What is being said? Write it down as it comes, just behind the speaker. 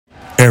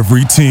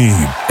Every team,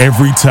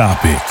 every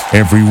topic,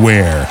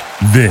 everywhere.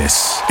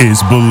 This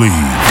is Believe.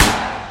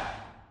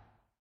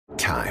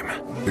 Time.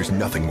 There's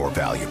nothing more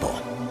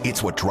valuable.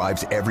 It's what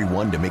drives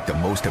everyone to make the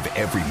most of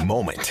every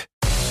moment.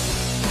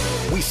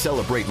 We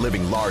celebrate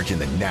living large in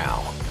the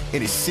now.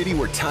 In a city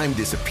where time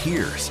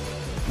disappears,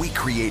 we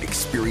create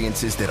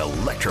experiences that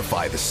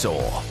electrify the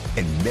soul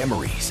and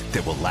memories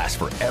that will last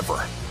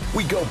forever.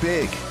 We go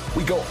big.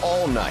 We go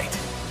all night.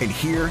 And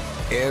here,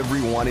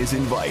 everyone is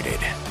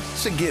invited.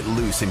 So get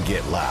loose and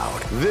get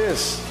loud.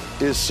 This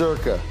is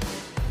Circa.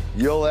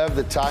 You'll have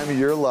the time of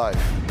your life.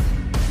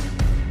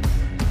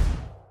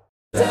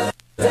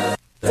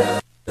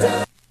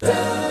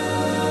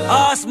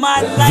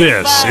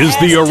 This is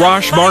the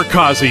Arash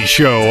Markazi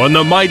Show on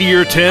the Mightier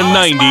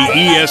 1090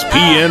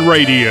 ESPN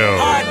Radio.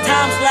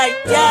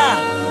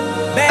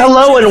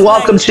 Hello and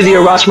welcome to the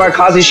Arash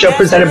Markazi Show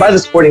presented by the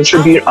Sporting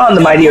Tribune on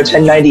the Mightier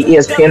 1090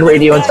 ESPN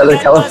Radio in Southern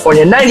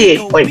California,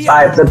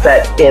 98.5 The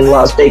Bet in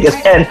Las Vegas,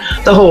 and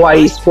the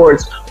Hawaii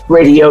Sports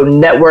Radio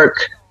Network.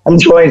 I'm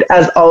joined,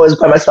 as always,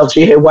 by myself,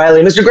 Jihei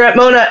Wiley, Mr. Grant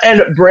Mona,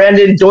 and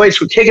Brandon Deutsch.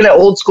 We're kicking it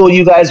old school,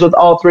 you guys, with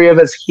all three of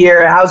us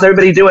here. How's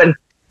everybody doing?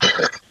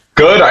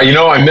 Good. You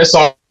know, I miss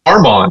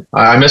Armand.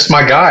 I miss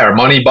my guy,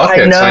 Armani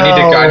Buckets.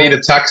 I need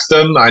to text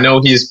him. I know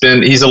he's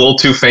a little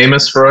too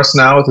famous for us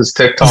now with his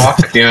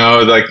TikTok. You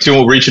know,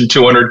 reaching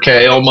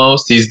 200K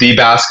almost. He's the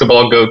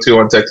basketball go-to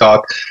on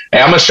TikTok. Hey,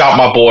 I'm gonna shout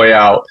my boy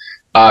out.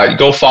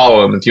 Go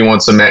follow him if you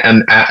want some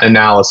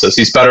analysis.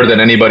 He's better than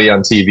anybody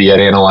on TV at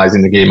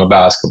analyzing the game of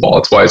basketball.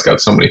 That's why he's got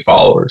so many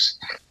followers.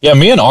 Yeah,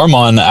 me and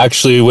Armand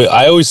actually.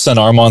 I always send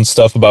Armand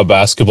stuff about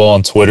basketball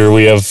on Twitter.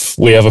 We have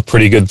a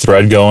pretty good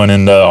thread going,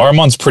 and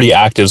Armand's pretty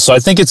active. So I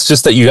think it's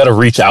just that you got to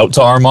reach out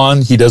to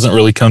Armand. He doesn't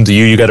really come to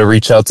you. You got to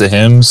reach out to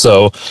him.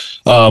 So,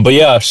 but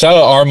yeah, shout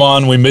out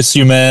Armand. We miss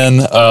you, man.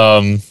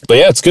 But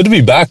yeah, it's good to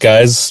be back,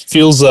 guys.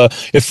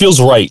 It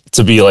feels right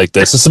to be like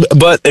this.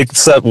 But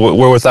except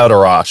we're without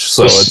Arash,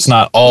 so it's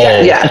not all.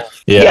 Yeah.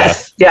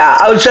 Yes. Yeah.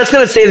 I was just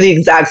going to say the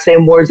exact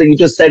same words that you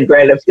just said,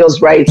 Grant. It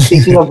feels right.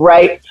 Speaking of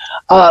right,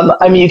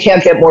 I mean, you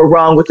can't get more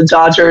wrong with the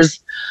Dodgers.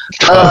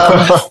 Just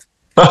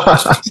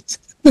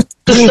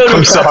so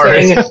I'm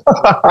sorry.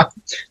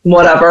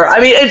 Whatever. I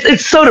mean,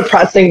 it's so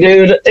depressing,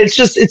 dude.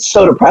 It's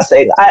so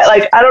depressing.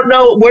 I don't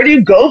know. Where do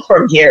you go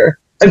from here?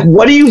 Like,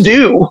 what do you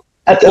do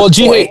at this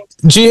point?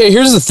 G,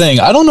 here's the thing.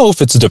 I don't know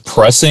if it's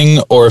depressing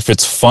or if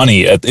it's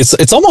funny.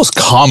 It's almost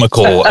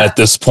comical at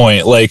this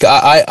point. Like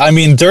I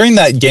mean, during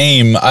that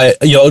game,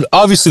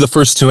 obviously the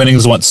first two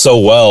innings went so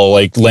well.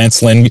 Like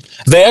Lance Lynn,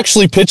 they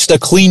actually pitched a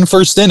clean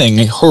first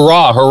inning.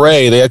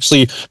 Hooray! They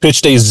actually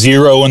pitched a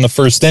 0 in the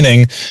first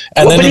inning,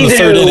 and then in the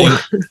third inning,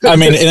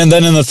 and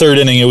then in the third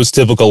inning, it was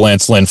typical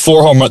Lance Lynn.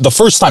 4 home run, the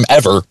first time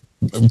ever,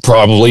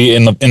 probably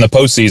in the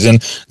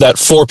postseason, that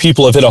 4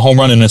 people have hit a home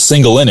run in a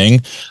single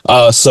inning.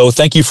 So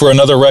thank you for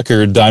another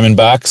record,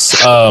 Diamondbacks.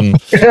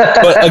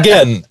 But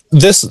again,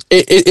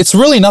 it's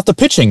really not the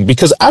pitching,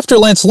 because after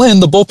Lance Lynn,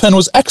 the bullpen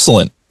was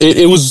excellent.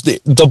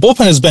 The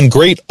bullpen has been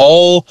great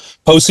all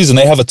postseason.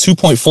 They have a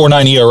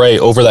 2.49 ERA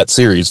over that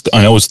series.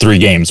 I know it was 3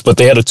 games, but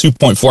they had a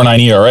 2.49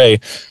 ERA.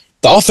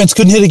 The offense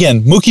couldn't hit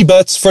again. Mookie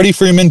Betts, Freddie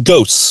Freeman,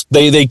 ghosts.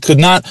 They could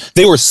not.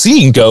 They were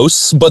seeing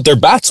ghosts, but their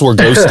bats were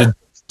ghosted.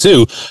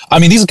 Too. I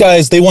mean, these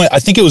guys, they went, I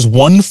think it was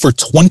 1 for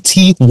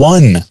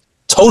 21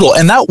 total.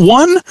 And that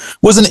one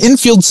was an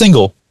infield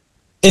single.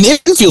 An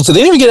infield, so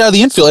they didn't even get out of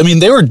the infield. I mean,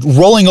 they were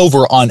rolling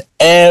over on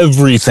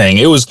everything.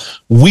 It was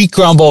weak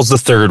ground balls the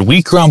third,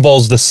 weak ground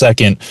balls the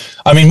second.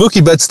 I mean,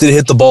 Mookie Betts did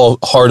hit the ball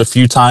hard a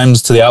few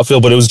times to the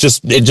outfield, but it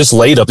just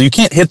laid up. You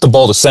can't hit the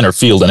ball to center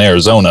field in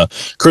Arizona.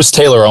 Chris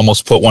Taylor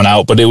almost put one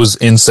out, but it was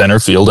in center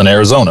field in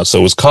Arizona, so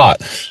it was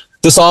caught.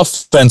 This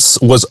offense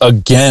was,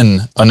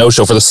 again, a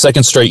no-show for the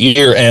second straight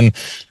year. And,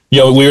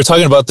 we were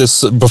talking about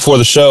this before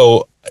the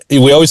show.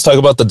 We always talk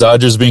about the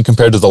Dodgers being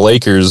compared to the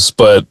Lakers,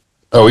 but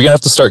are we going to have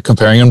to start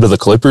comparing them to the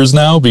Clippers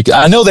now? Because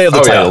I know they have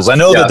the titles. Yeah. I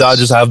know the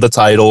Dodgers have the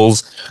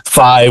titles,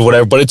 5,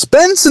 whatever, but it's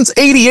been since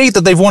 88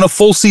 that they've won a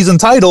full season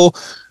title.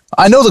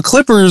 I know the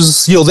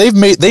Clippers,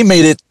 they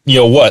made it,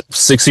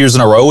 6 years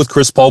in a row with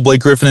Chris Paul,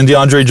 Blake Griffin, and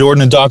DeAndre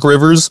Jordan and Doc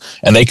Rivers,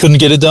 and they couldn't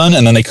get it done,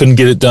 and then they couldn't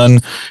get it done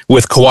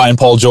with Kawhi and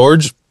Paul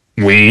George.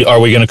 Are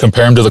we going to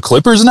compare them to the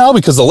Clippers now?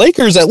 Because the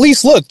Lakers, at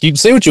least, look, you can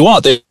say what you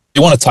want. They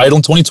won a title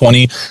in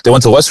 2020. They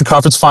went to the Western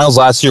Conference Finals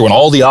last year when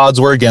all the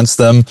odds were against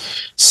them.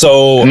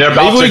 So and they're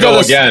about to go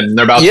again.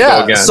 They're about to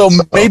go again. So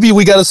maybe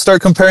we got to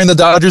start comparing the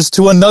Dodgers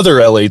to another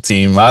LA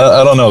team.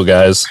 I don't know,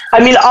 guys.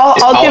 I mean,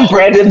 I'll give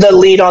Brandon the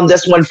lead on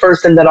this one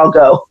first, and then I'll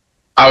go.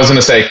 I was going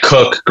to say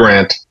Cook,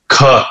 Grant.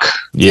 Cook.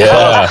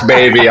 Yeah. Cook,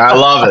 baby. I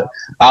love it.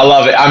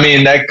 I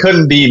mean, that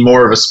couldn't be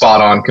more of a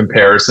spot-on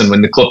comparison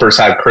when the Clippers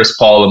had Chris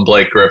Paul and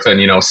Blake Griffin,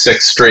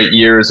 6 straight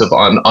years of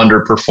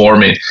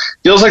underperforming.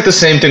 Feels like the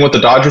same thing with the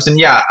Dodgers. And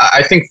yeah,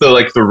 I think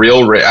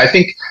I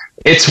think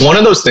it's one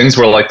of those things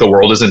where the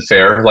world isn't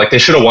fair. They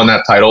should have won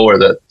that title where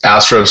the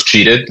Astros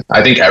cheated.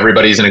 I think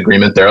everybody's in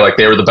agreement there.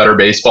 They were the better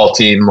baseball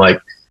team.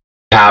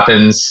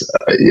 Happens,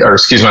 or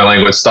excuse my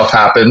language, stuff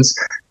happens.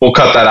 We'll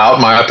cut that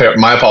out.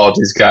 My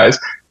apologies, guys.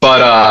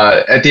 But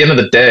at the end of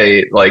the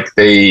day, like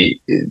they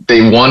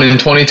won in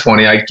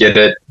 2020. I get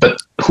it,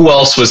 but who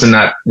else was in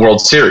that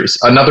World Series?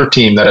 Another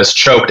team that has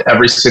choked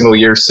every single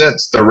year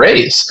since, the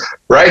Rays,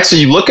 right? So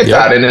you look at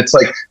that, and it's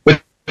like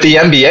with the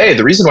NBA,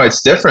 the reason why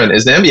it's different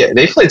is the NBA,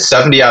 they played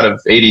 70 out of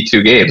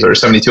 82 games or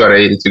 72 out of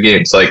 82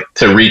 games, like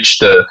to reach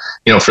the,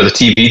 for the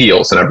TV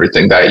deals and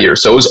everything that year.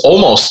 So it was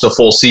almost a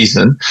full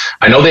season.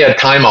 I know they had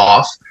time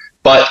off,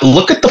 but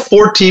look at the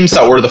 4 teams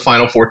that were the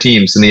final 4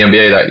 teams in the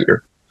NBA that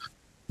year.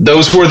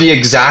 Those were the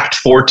exact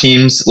 4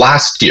 teams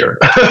last year,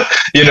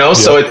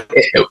 So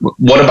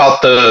what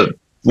about the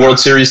World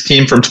Series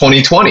team from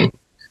 2020?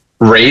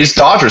 Rays,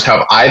 Dodgers,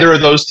 have either of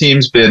those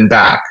teams been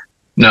back?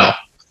 No.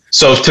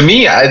 So to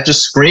me, it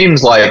just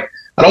screams like,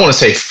 I don't want to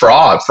say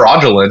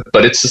fraudulent,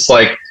 but it's just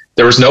like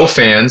there was no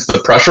fans.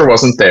 The pressure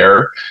wasn't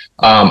there.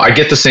 I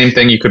get the same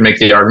thing. You could make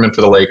the argument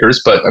for the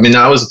Lakers, but I mean,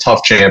 that was a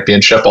tough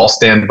championship. I'll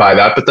stand by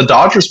that. But the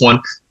Dodgers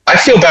one, I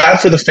feel bad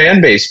for the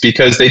fan base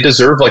because they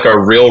deserve like a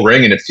real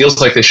ring, and it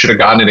feels like they should have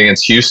gotten it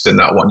against Houston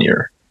that one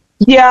year.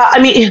 Yeah, I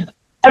mean,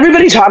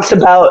 everybody talks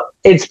about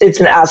it's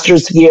an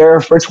asterisk year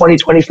for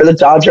 2020 for the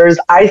Dodgers.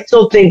 I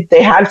still think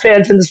they had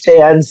fans in the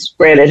stands,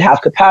 granted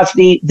half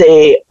capacity.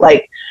 They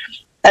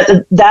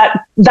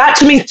that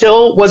to me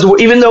still was,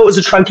 even though it was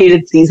a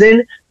truncated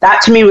season,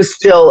 that to me was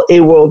still a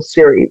World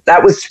Series.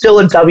 That was still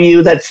a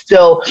W. That's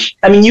still,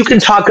 I mean, you can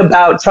talk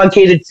about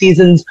truncated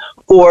seasons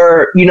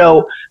for,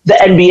 the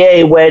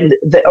NBA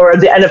or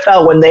the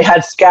NFL when they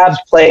had scabs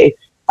play,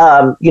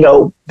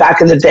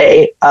 back in the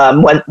day,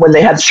 when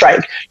they had the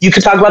strike. You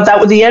could talk about that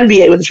with the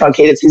NBA with the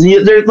truncated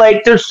season.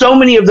 There's so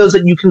many of those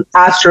that you can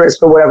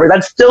asterisk or whatever.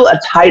 That's still a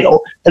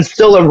title. That's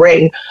still a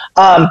ring.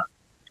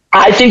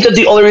 I think that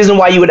the only reason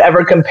why you would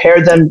ever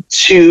compare them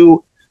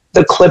to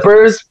the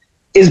Clippers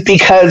is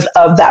because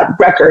of that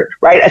record,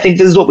 right? I think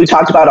this is what we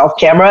talked about off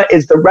camera,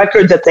 is the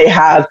record that they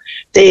have.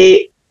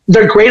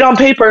 They're great on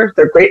paper.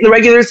 They're great in the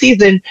regular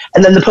season.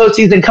 And then the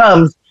postseason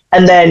comes,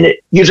 and then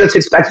you're just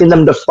expecting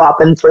them to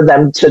flop and for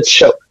them to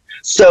choke.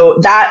 So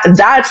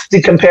that's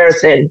the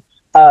comparison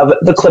of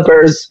the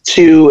Clippers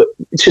to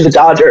the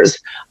Dodgers,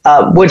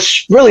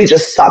 which really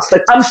just sucks.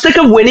 Like, I'm sick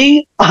of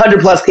winning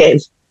 100+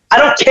 games. I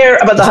don't care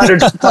about the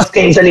 100+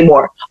 games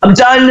anymore. I'm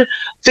done.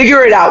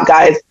 Figure it out,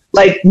 guys.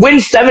 Like,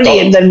 win 70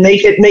 and then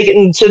make it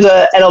into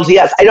the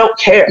NLDS. I don't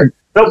care.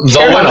 They'll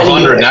win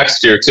 100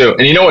 next year too.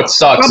 And you know what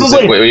sucks? Is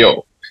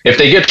if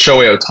they get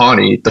Shohei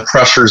Ohtani, the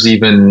pressure's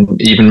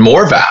even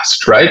more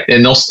vast, right?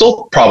 And they'll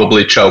still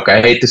probably choke.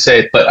 I hate to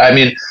say it, but I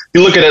mean,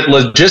 you look at it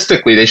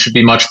logistically, they should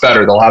be much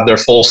better. They'll have their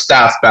full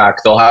staff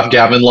back. They'll have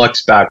Gavin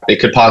Lux back. They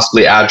could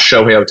possibly add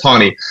Shohei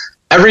Ohtani.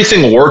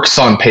 Everything works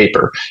on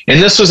paper. And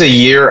this was a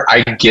year,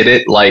 I get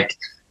it, like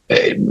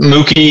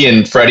Mookie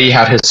and Freddie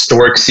had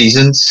historic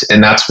seasons,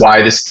 and that's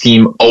why this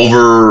team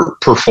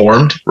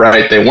overperformed,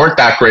 right? They weren't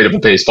that great of a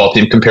baseball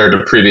team compared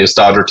to previous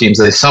Dodger teams.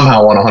 They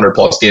somehow won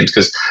 100+ games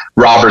because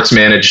Roberts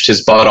managed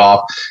his butt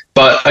off.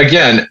 But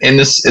again, in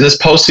this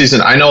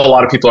postseason, I know a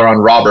lot of people are on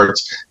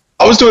Roberts.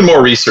 I was doing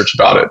more research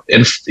about it,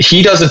 and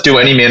he doesn't do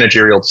any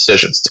managerial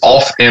decisions. It's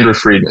all Andrew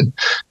Friedman,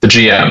 the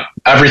GM.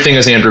 Everything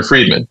is Andrew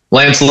Friedman.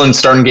 Lance Lynn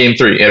starting Game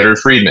 3, Andrew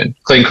Friedman.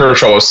 Clayton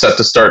Kershaw was set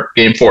to start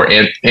Game 4,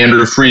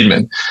 Andrew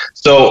Friedman.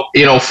 So,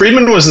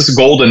 Friedman was this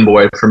golden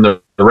boy from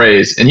the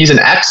Rays, and he's an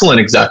excellent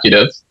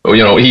executive.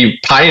 He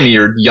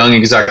pioneered young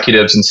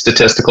executives and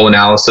statistical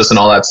analysis and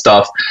all that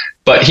stuff.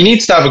 But he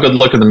needs to have a good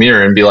look in the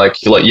mirror and be like,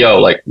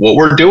 what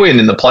we're doing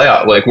in the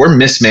playoff, like, we're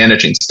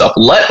mismanaging stuff.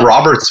 Let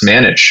Roberts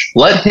manage.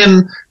 Let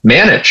him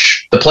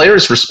manage. The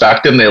players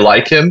respect him. They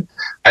like him.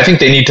 I think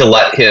they need to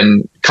let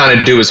him kind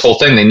of do his whole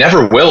thing. They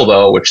never will,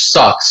 though, which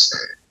sucks.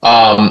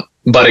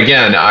 But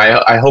again,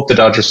 I hope the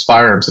Dodgers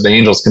fire him so the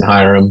Angels can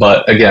hire him.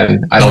 But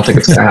again, I don't think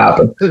it's going to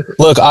happen.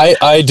 Look,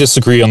 I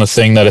disagree on the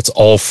thing that it's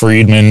all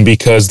Friedman,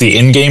 because the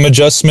in-game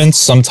adjustments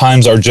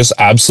sometimes are just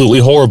absolutely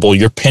horrible.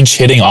 You're pinch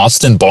hitting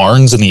Austin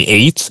Barnes in the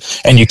 8th,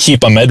 and you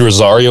keep Ahmed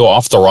Rosario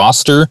off the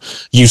roster.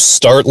 You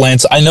start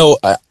Lance. I know.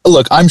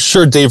 Look, I'm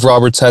sure Dave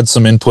Roberts had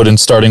some input in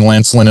starting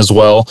Lance Lynn as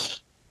well.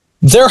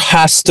 There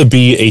has to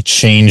be a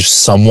change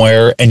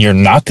somewhere, and you're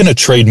not going to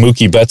trade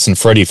Mookie Betts and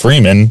Freddie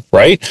Freeman,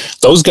 right?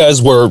 Those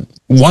guys were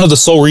one of the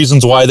sole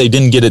reasons why they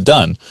didn't get it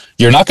done.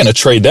 You're not going to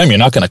trade them. You're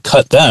not going to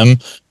cut them.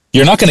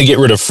 You're not going to get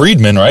rid of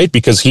Friedman, right?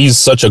 Because he's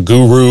such a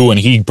guru and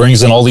he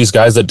brings in all these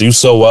guys that do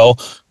so well.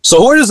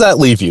 So where does that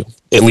leave you?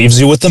 It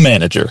leaves you with the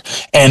manager.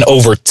 And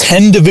over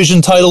 10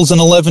 division titles in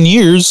 11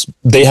 years,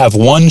 they have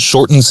one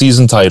shortened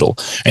season title.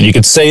 And you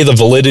could say the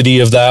validity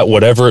of that,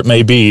 whatever it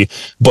may be.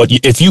 But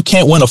if you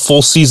can't win a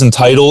full season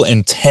title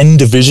and 10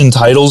 division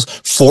titles,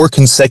 4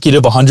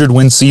 consecutive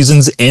 100-win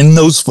seasons in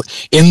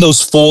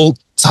those full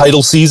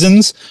title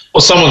seasons.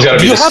 Well, someone's got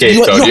to be the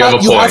scapegoat. You have a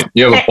point.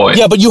 You have a point.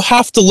 Yeah, but you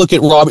have to look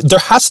at Rob. There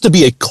has to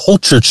be a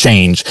culture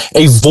change,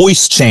 a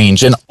voice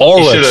change, an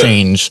aura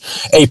change,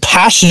 a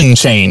passion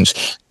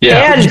change.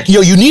 Yeah, and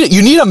you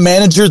need a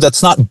manager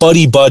that's not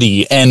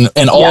buddy and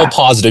all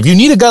positive. You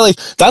need a guy like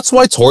that's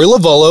why Torey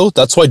Lovullo,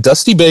 that's why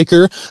Dusty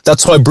Baker,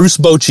 that's why Bruce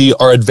Bochy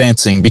are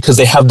advancing, because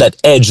they have that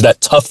edge,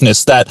 that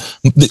toughness, that,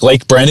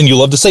 like Brandon, you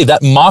love to say,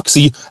 that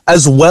moxie,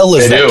 as well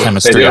as that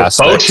chemistry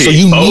aspect. So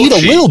you need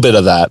a little bit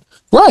of that,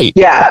 right?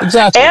 Yeah,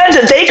 exactly.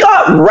 And they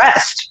got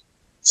rest,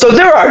 so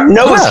there are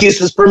no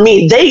excuses for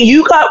me.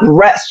 You got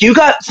rest. You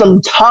got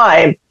some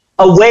time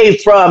away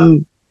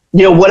from,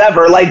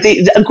 whatever. Like,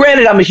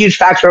 granted, I'm a huge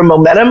factor of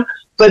momentum,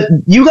 but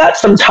you got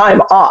some time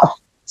off.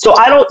 So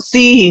I don't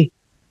see.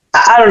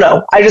 I don't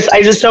know. I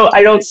just don't.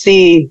 I don't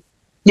see.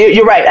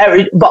 You're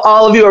right. But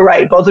all of you are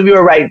right. Both of you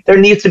are right. There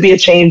needs to be a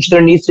change.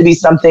 There needs to be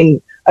something,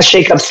 a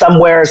shakeup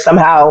somewhere,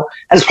 somehow.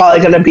 And it's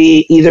probably going to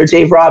be either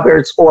Dave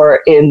Roberts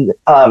or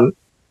maybe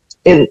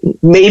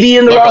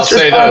in the roster.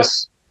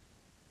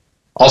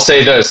 I'll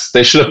say this.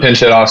 They should have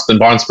pinch hit Austin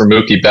Barnes for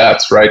Mookie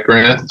Betts, right,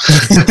 Grant?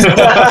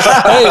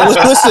 Hey,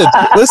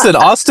 listen.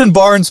 Austin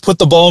Barnes put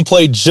the ball in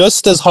play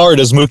just as hard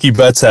as Mookie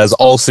Betts has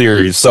all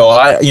series. So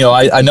I know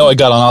I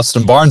got on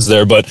Austin Barnes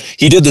there, but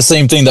he did the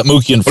same thing that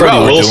Mookie and Freddie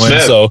were doing.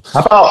 Smith? So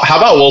how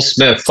about Will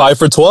Smith? 5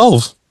 for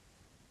 12.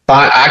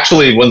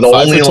 Actually, when the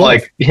only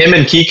him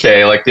and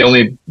Kike, like the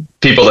only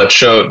people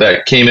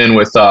that came in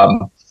with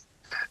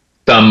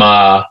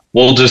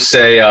we'll just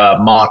say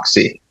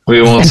moxie. We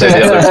won't say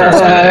the other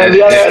term.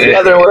 the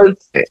other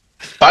words.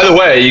 By the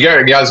way, you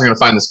guys are going to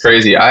find this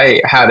crazy.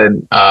 I had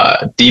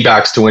a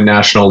D-backs to win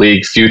National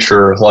League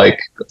future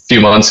like a few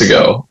months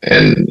ago,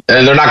 and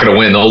they're not going to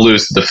win. They'll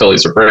lose to the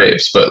Phillies or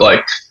Braves. But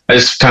like, I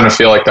just kind of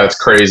feel like that's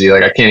crazy.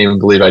 Like, I can't even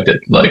believe I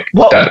did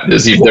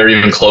they're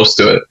even close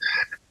to it.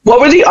 What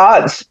were the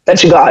odds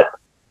that you got?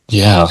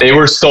 Yeah, they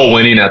were still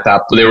winning at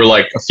that. They were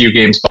like a few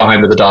games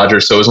behind the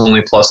Dodgers, so it was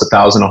only plus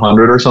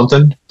 1,100 or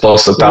something,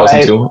 plus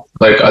 1,200,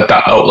 like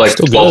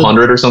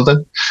 1,200 or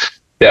something.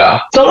 Yeah,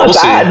 still not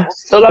bad.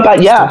 Still not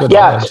bad.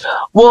 Yeah.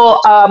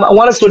 Well, I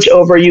want to switch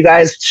over, you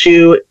guys,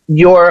 to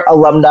your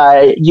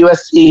alumni,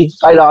 USC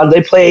Fight On.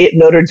 They play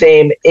Notre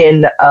Dame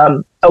in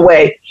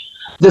away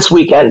this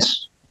weekend.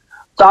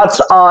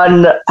 Thoughts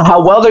on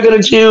how well they're going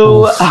to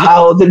do,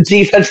 how the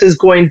defense is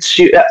going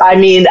to. I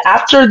mean,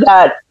 after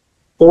that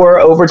 4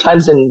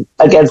 overtimes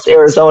against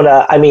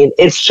Arizona, I mean,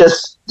 this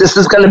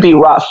is going to be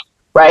rough,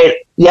 right?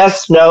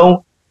 Yes,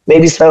 no,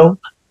 maybe so.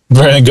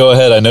 Brandon, go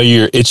ahead. I know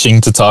you're itching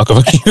to talk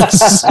about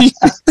USC.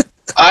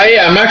 I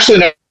am actually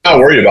not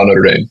worried about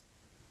Notre Dame.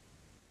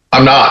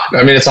 I'm not.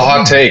 I mean, it's a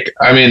hot take.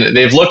 I mean,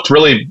 they've looked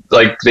really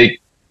like they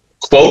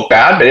quote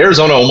bad, but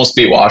Arizona almost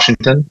beat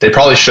Washington. They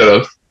probably should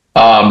have.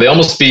 They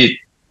almost beat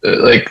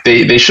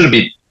they should have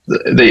beat.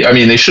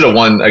 They should have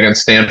won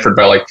against Stanford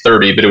by like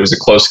 30, but it was a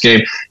close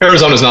game.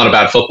 Arizona's not a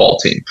bad football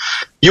team.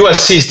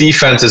 USC's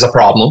defense is a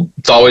problem.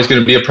 It's always going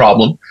to be a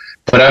problem.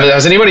 But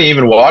has anybody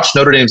even watched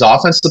Notre Dame's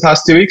offense the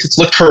past 2 weeks? It's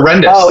looked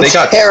horrendous. Oh, it's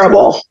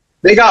terrible.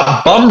 They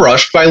got bum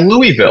rushed by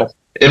Louisville.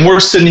 And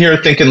we're sitting here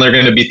thinking they're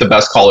going to beat the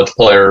best college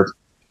player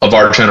of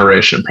our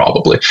generation,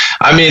 probably.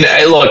 I mean,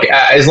 look,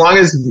 as long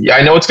as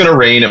I know it's going to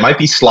rain, it might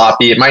be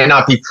sloppy, it might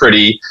not be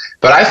pretty,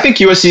 but I think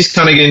USC is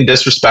kind of getting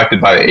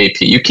disrespected by the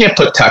AP. You can't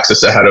put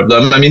Texas ahead of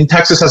them. I mean,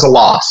 Texas has a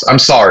loss. I'm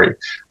sorry.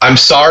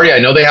 I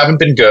know they haven't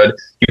been good.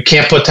 You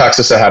can't put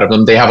Texas ahead of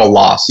them. They have a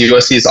loss.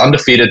 USC is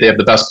undefeated. They have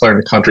the best player in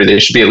the country. They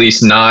should be at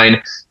least 9.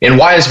 And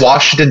why is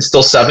Washington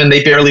still 7?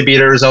 They barely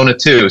beat Arizona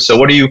too. So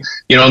what do you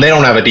they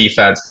don't have a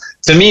defense.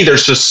 To me,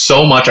 there's just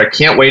so much. I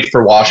can't wait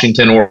for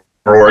Washington or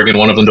Oregon,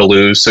 one of them to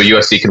lose, so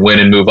USC can win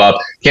and move up.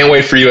 Can't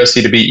wait for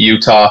USC to beat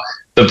Utah.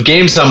 The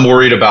games I'm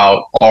worried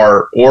about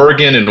are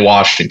Oregon and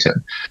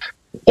Washington.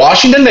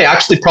 Washington, they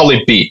actually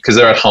probably beat because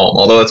they're at home,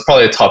 although it's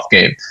probably a tough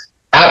game.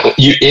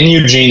 In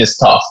Eugene is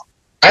tough.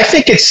 I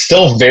think it's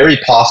still very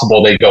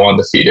possible they go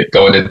undefeated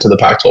going into the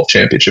Pac-12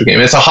 championship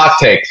game. It's a hot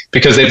take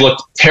because they've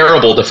looked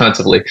terrible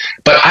defensively.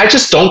 But I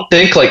just don't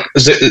think,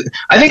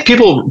 I think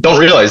people don't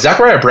realize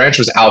Zachariah Branch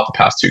was out the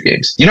past 2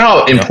 games. You know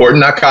how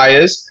important that guy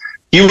is?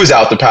 He was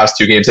out the past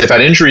 2 games. They've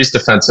had injuries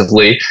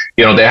defensively.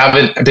 They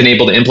haven't been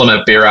able to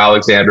implement Bear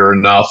Alexander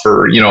enough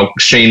or,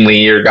 Shane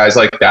Lee or guys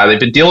like that. They've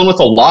been dealing with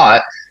a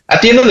lot.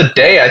 At the end of the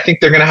day, I think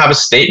they're going to have a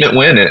statement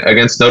win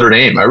against Notre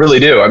Dame. I really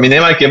do. I mean, they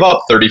might give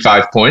up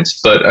 35 points,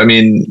 but I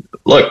mean,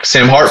 look,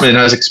 Sam Hartman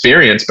has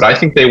experience, but I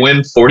think they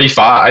win 45.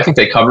 I think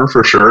they cover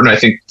for sure. And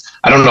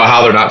I don't know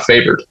how they're not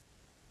favored.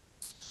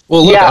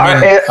 Well, look,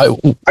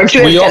 aren't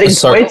you getting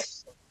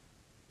points?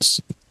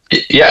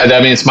 Yeah,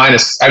 I mean, it's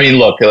minus. I mean,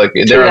 look, like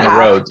they're on the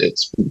road.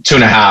 It's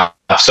 2.5,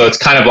 so it's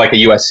kind of like a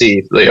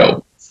USC,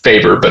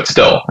 favor, but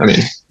still, I mean,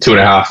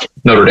 2.5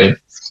 Notre Dame.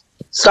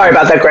 Sorry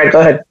about that, Greg.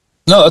 Go ahead.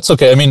 No, that's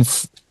okay. I mean,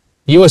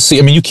 USC,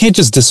 I mean, you can't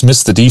just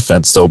dismiss the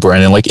defense, though,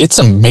 Brandon. Like, it's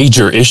a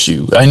major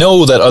issue. I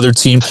know that other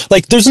team,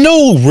 like, there's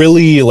no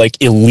really,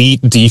 like,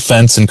 elite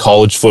defense in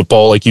college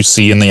football like you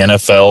see in the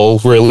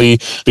NFL, really,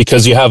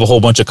 because you have a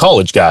whole bunch of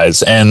college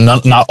guys, and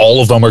not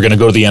all of them are going to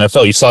go to the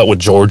NFL. You saw it with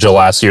Georgia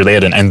last year. They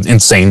had an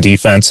insane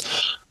defense.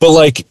 But,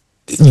 like,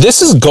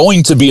 this is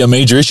going to be a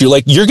major issue.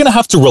 Like, you're going to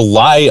have to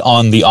rely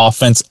on the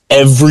offense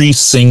every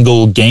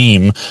single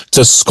game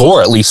to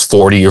score at least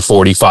 40 or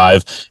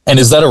 45. And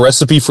is that a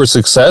recipe for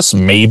success?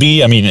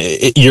 Maybe. I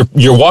mean,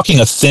 you're walking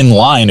a thin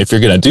line if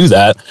you're going to do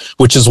that,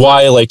 which is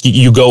why, like,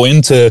 you go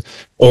into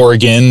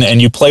Oregon and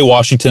you play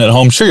Washington at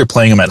home. Sure, you're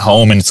playing them at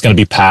home and it's going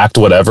to be packed,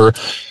 whatever.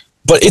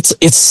 But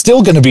it's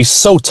still going to be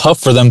so tough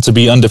for them to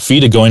be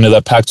undefeated going to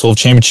that Pac-12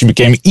 championship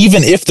game,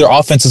 even if their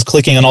offense is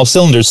clicking on all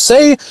cylinders.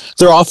 Say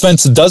their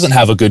offense doesn't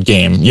have a good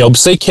game. You know,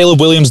 say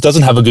Caleb Williams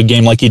doesn't have a good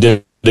game like he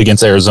did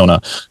against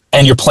Arizona,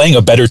 and you're playing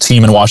a better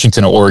team in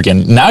Washington or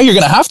Oregon. Now you're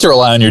going to have to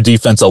rely on your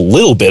defense a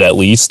little bit at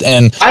least.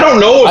 And I don't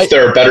know if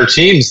they're better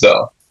teams,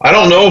 though. I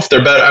don't know if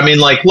they're better. I mean,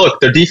 like, look,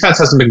 their defense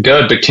hasn't been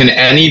good, but can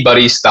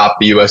anybody stop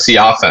the USC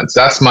offense?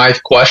 That's my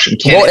question.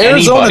 Well,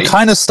 Arizona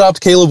kind of stopped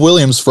Caleb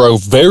Williams for a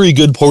very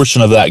good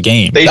portion of that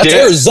game. That's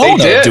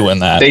Arizona doing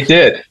that. They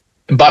did.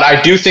 But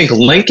I do think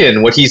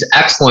Lincoln, what he's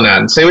excellent at,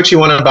 and say what you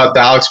want about the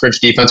Alex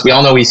Grinch defense, we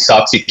all know he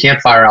sucks. You can't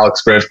fire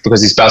Alex Grinch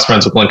because he's best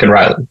friends with Lincoln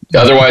Riley.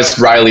 Otherwise,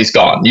 Riley's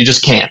gone. You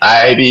just can't.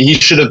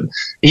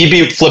 He'd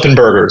be flipping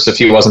burgers if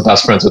he wasn't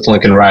best friends with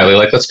Lincoln Riley.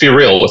 Like, let's be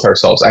real with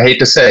ourselves. I hate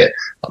to say it.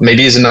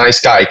 Maybe he's a nice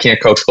guy. He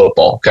can't coach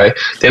football, okay?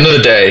 At the end of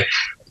the day,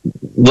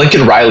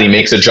 Lincoln Riley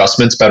makes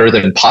adjustments better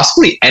than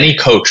possibly any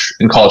coach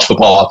in college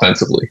football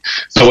offensively.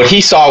 So what he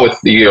saw with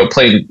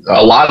playing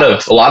a lot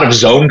of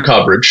zone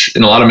coverage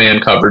and a lot of man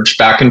coverage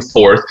back and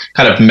forth,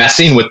 kind of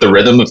messing with the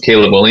rhythm of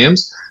Caleb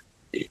Williams.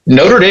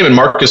 Notre Dame and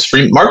Marcus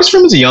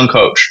Freeman's a young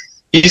coach.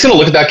 He's going to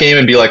look at that game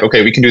and be like,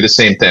 okay, we can do the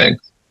same thing.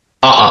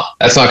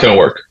 That's not going to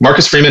work.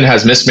 Marcus Freeman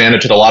has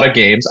mismanaged a lot of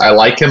games. I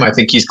like him. I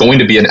think he's going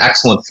to be an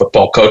excellent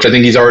football coach. I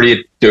think he's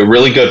already a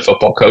really good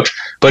football coach,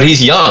 but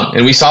he's young.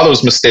 And we saw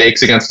those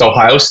mistakes against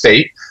Ohio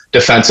State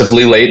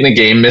defensively late in the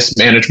game,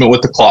 mismanagement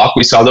with the clock.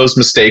 We saw those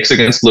mistakes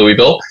against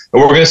Louisville,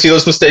 and we're going to see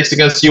those mistakes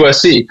against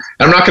USC.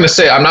 And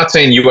I'm not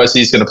saying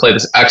USC is going to play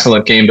this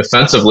excellent game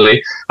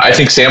defensively. I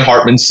think Sam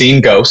Hartman's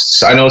seen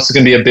ghosts. I know it's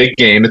going to be a big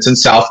game. It's in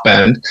South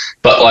Bend,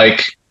 but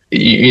like,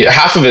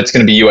 half of it's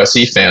going to be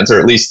USC fans, or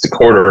at least a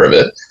quarter of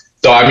it.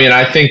 So, I mean,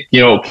 I think,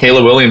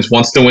 Caleb Williams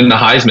wants to win the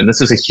Heisman. This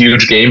is a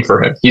huge game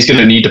for him. He's going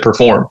to need to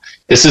perform.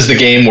 This is the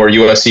game where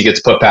USC gets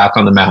put back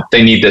on the map.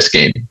 They need this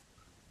game.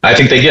 I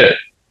think they get it.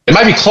 It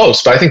might be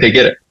close, but I think they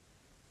get it.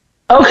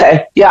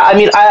 Okay. Yeah, I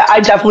mean, I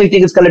definitely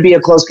think it's going to be a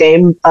close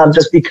game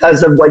just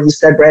because of what you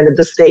said, Brandon,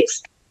 the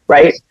stakes,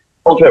 right?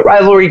 Ultimate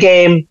rivalry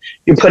game.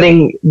 You're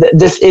putting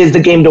this is the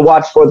game to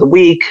watch for the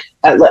week,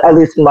 at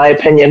least in my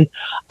opinion.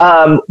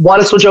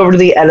 Want to switch over to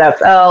the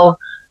NFL?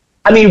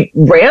 I mean,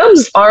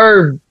 Rams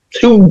are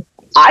who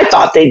I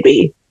thought they'd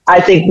be. I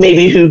think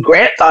maybe who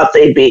Grant thought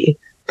they'd be,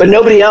 but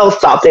nobody else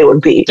thought they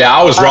would be. Yeah,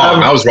 I was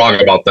wrong. I was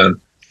wrong about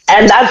them.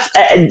 And that's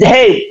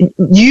hey,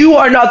 you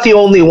are not the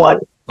only one,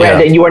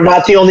 Brandon. Yeah. You are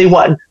not the only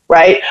one.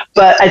 Right.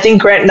 But I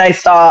think Grant and I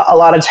saw a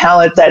lot of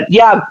talent that,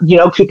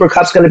 Cooper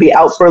Kupp's going to be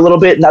out for a little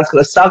bit and that's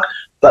going to suck.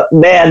 But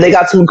man, they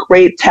got some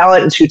great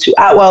talent in Tutu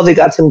Atwell. They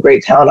got some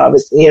great talent,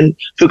 obviously, in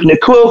Puka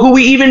Nacua, who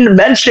we even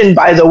mentioned,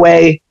 by the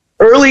way,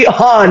 early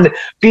on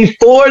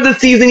before the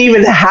season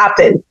even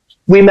happened.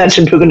 We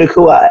mentioned Puka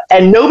Nacua,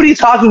 and nobody's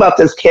talking about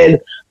this kid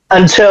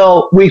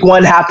until week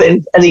one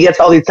happened and he gets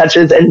all these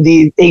touches and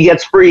he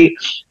gets free.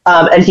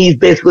 And he's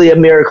basically a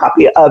mirror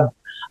copy of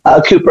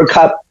Cooper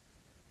Kupp.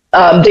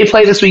 They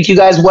play this week. You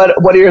guys, what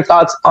are your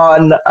thoughts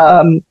on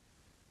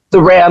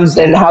the Rams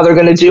and how they're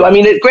going to do? I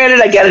mean, granted,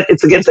 I get it.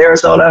 It's against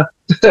Arizona.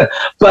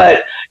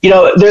 But,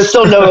 there's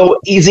still no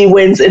easy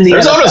wins in the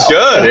Arizona's NFL.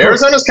 Good.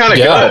 Arizona's kind of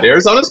good.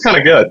 Arizona's kind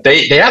of good.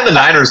 They have the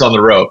Niners on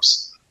the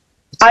ropes.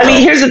 I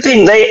mean, here's the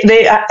thing.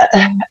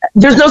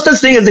 There's no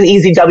such thing as an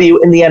easy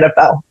W in the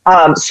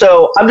NFL.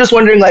 So I'm just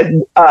wondering,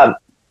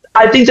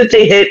 I think that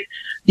they hit,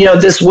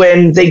 this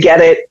win. They get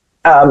it.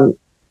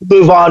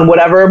 Move on,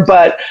 whatever.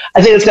 But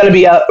I think it's going to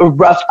be a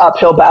rough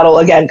uphill battle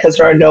again because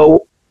there are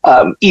no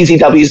easy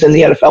W's in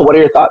the NFL. What are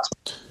your thoughts?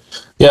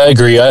 Yeah, I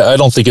agree. I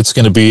don't think it's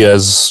going to be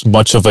as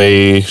much of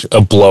a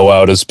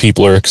blowout as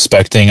people are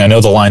expecting. I know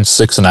the line's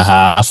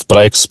 6.5, but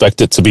I expect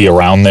it to be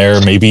around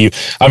there. Maybe.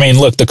 I mean,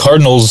 look, the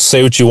Cardinals,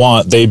 say what you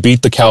want. They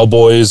beat the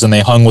Cowboys and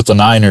they hung with the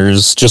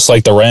Niners, just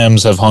like the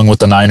Rams have hung with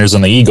the Niners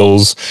and the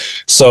Eagles.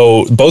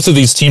 So both of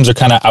these teams are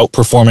kind of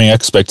outperforming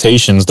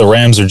expectations. The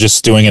Rams are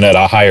just doing it at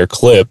a higher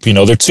clip. They're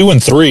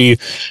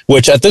 2-3,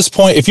 which at this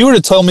point, if you were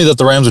to tell me that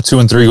the Rams are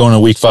 2-3 going to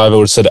week 5, I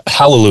would have said,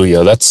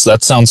 hallelujah. That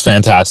sounds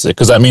fantastic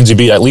because that means you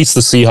beat at least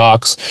the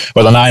Seahawks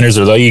or the Niners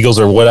or the Eagles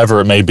or whatever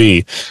it may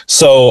be.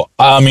 So,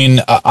 I mean,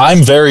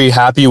 I'm very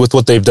happy with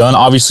what they've done.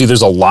 Obviously,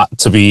 there's a lot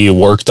to be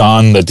worked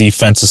on. The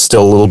defense is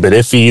still a little bit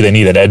iffy. They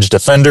need an edge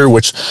defender,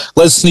 which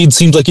Les Snead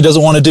seems like he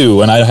doesn't want to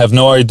do, and I have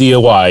no idea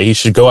why. He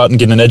should go out and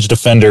get an edge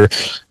defender.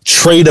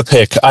 trade a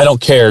pick. I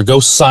don't care. Go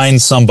sign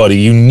somebody.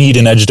 You need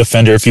an edge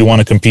defender if you want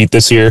to compete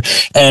this year.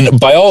 And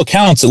by all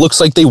accounts, it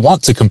looks like they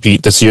want to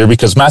compete this year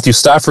because Matthew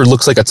Stafford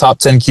looks like a top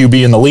 10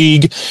 QB in the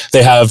league.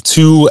 They have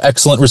 2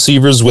 excellent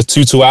receivers with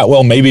Tutu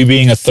Atwell maybe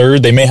being a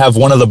third. They may have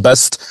one of the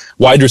best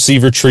wide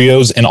receiver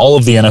trios in all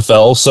of the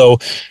NFL. So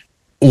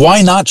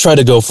why not try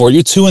to go for it?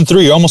 You're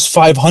 2-3. You're almost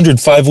 500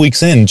 5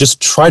 weeks in. Just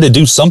try to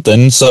do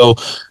something. So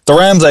the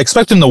Rams, I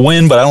expect them to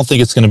win, but I don't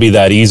think it's going to be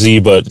that easy.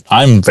 But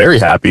I'm very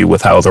happy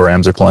with how the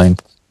Rams are playing.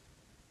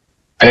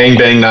 Bang,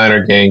 bang,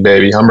 Niner gang,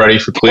 baby. I'm ready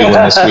for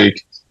Cleveland this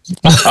week.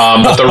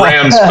 But the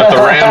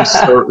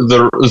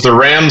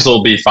Rams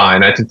will be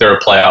fine. I think they're a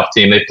playoff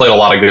team. They've played a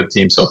lot of good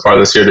teams so far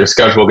this year. Their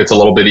schedule gets a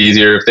little bit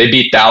easier. If they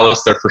beat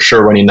Dallas, they're for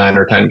sure winning 9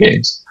 or 10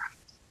 games.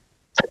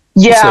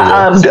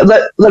 Yeah,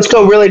 let's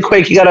go really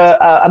quick. You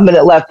got a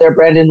minute left there,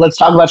 Brandon. Let's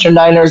talk about your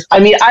Niners.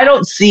 I mean, I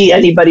don't see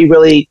anybody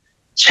really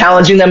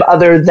challenging them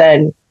other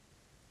than,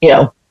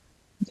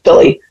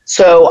 Philly.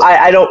 So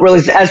I don't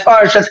really, as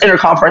far as just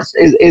interconference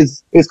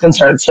is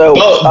concerned. So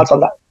thoughts on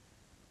that?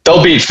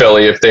 They'll beat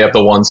Philly if they have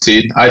the 1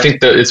 seed. I think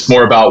that it's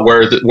more about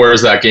where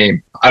is that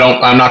game.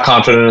 I'm not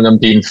confident in them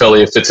beating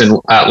Philly if it's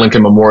at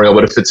Lincoln Memorial,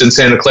 but if it's in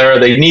Santa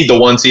Clara, they need the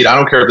 1 seed. I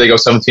don't care if they go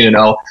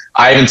 17-0.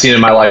 I haven't seen in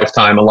my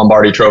lifetime a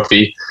Lombardi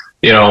Trophy.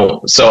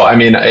 So I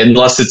mean,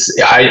 unless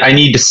I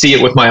need to see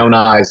it with my own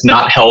eyes,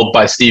 not held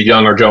by Steve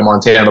Young or Joe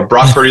Montana. But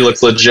Brock Purdy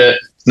looks legit.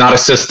 Not a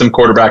system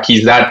quarterback.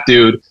 He's that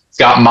dude. He's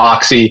got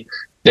moxie.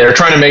 They're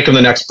trying to make him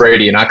the next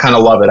Brady, and I kind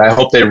of love it. I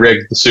hope they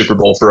rig the Super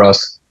Bowl for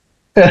us.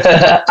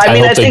 I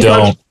hope they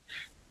don't.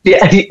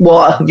 Yeah,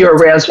 well, you're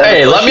a Rams fan.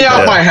 Hey, let me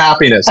out my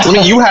happiness.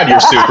 You had your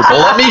Super Bowl.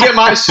 Let me get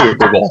my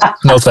Super Bowl.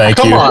 No, thank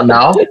you. Come on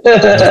now. No,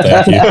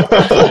 thank you.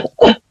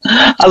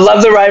 I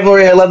love the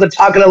rivalry. I love the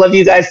talk, and I love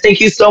you guys. Thank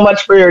you so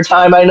much for your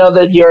time. I know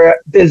that you're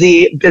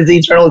busy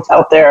journalists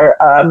out there,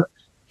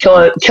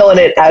 killing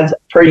it as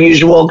per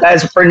usual.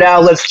 Guys, for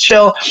now, let's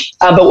chill.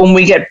 But when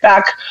we come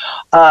back,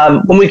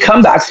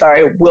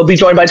 we'll be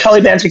joined by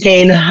Tully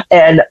Banta-Cain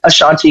and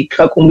Ashanti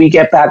Cook when we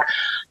get back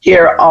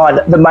here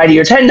on the Mightier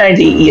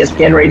 1090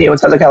 ESPN Radio in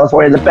Southern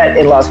California, the Bet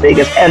in Las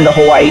Vegas, and the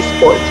Hawaii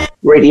Sports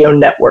Radio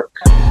Network.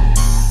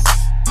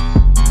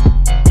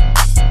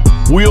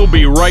 We'll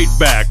be right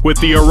back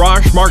with the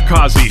Arash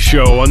Markazi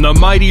Show on the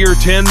Mightier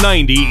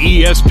 1090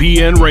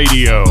 ESPN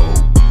Radio.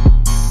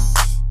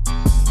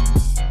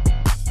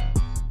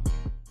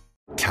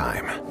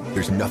 Time.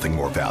 There's nothing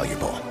more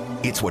valuable.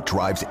 It's what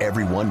drives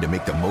everyone to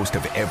make the most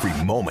of every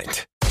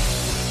moment.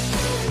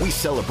 We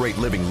celebrate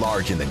living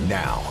large in the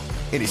now.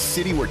 In a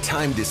city where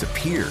time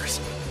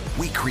disappears,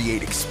 we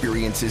create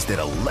experiences that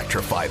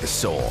electrify the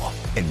soul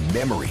and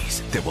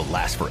memories that will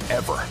last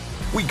forever.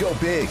 We go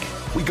big,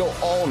 we go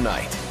all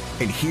night,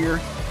 and here,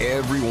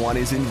 everyone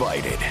is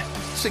invited.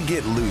 So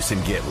get loose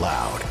and get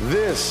loud.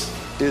 This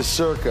is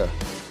Circa.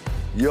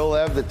 You'll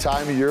have the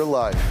time of your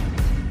life.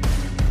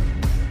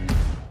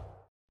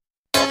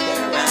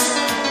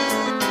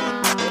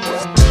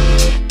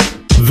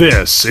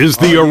 This is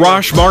the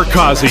Arash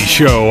Markazi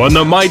Show on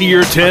the Mightier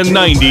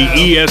 1090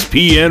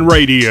 ESPN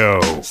Radio.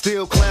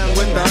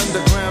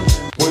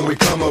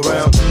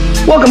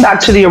 Welcome back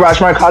to the Arash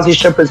Markazi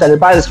Show, presented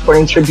by the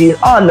Sporting Tribune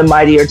on the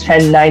Mightier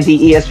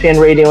 1090 ESPN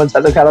Radio in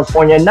Southern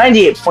California,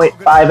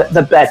 98.5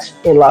 The Bet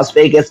in Las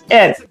Vegas,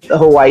 and the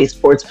Hawaii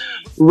Sports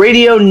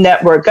Radio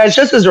Network. Guys,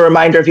 just as a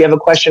reminder, if you have a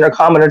question or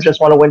comment or just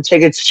want to win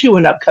tickets to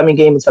an upcoming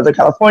game in Southern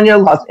California,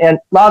 Las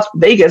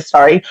Vegas,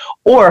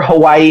 or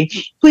Hawaii,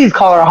 please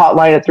call our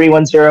hotline at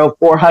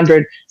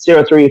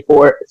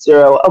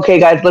 310-400-0340. Okay,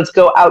 guys, let's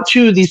go out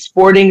to the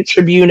Sporting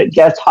Tribune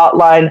guest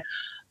hotline,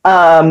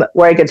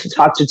 where I get to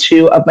talk to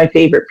 2 of my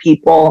favorite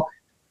people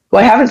who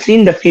I haven't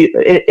seen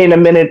in a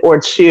minute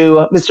or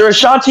two, Mr.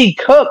 Ashanti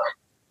Cook,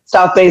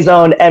 South Bay's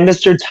own, and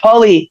Mr.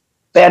 Tully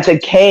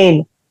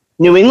Banta-Cain,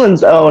 New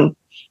England's own.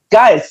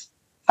 Guys,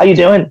 how you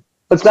doing?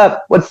 What's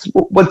up? What's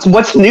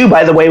new,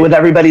 by the way, with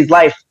everybody's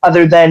life,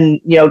 other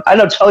than, I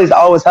know Tully's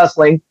always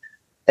hustling,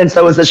 and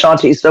so is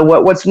Ashanti. So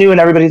what's new in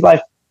everybody's life?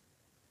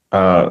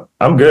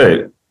 I'm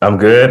good.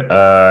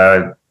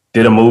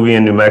 Did a movie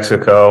in New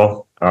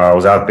Mexico. I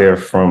was out there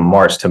from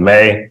March to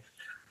May.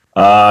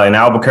 In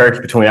Albuquerque,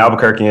 between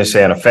Albuquerque and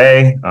Santa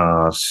Fe.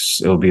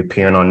 It will be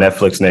appearing on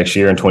Netflix next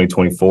year in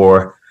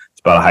 2024.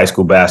 It's about a high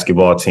school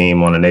basketball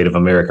team on a Native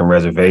American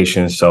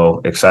reservation.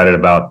 So excited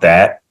about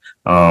that.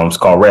 It's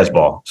called Res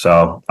Ball.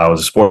 So I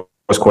was a sports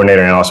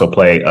coordinator and also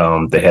played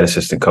the head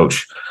assistant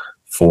coach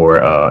for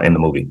in the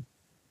movie.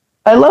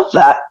 I love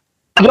that.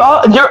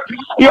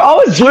 You're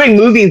always doing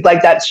movies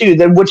like that too,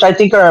 which I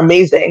think are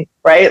amazing,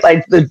 right?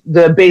 Like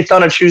the based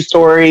on a true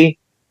story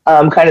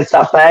kind of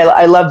stuff.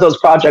 I love those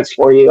projects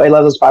for you.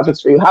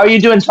 How are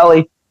you doing,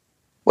 Tully?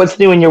 What's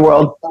new in your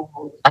world?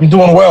 I'm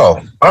doing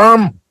well.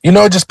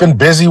 Just been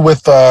busy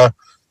with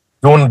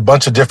doing a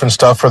bunch of different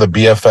stuff for the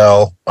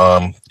BFL,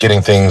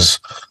 getting things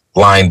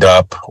lined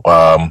up,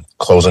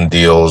 closing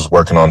deals,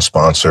 working on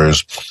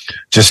sponsors,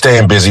 just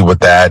staying busy with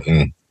that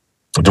and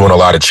doing a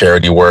lot of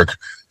charity work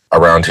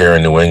around here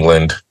in New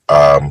England.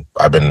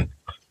 I've been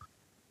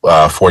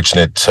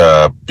fortunate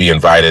to be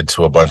invited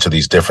to a bunch of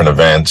these different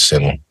events.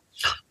 And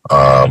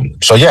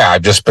so, yeah,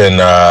 I've just been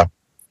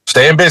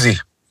staying busy.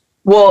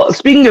 Well,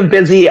 speaking of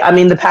busy, I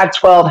mean, the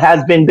Pac-12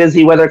 has been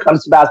busy, whether it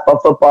comes to basketball,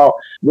 football,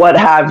 what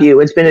have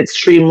you. It's been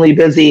extremely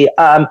busy.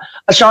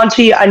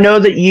 Ashanti, I know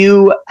that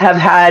you have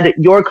had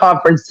your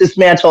conference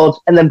dismantled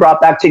and then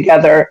brought back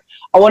together.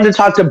 I wanted to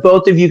talk to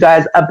both of you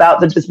guys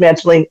about the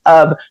dismantling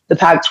of the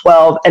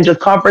Pac-12 and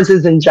just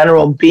conferences in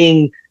general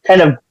being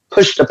kind of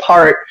pushed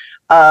apart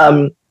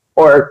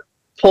or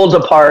pulled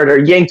apart or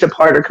yanked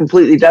apart or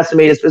completely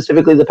decimated,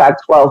 specifically the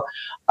Pac-12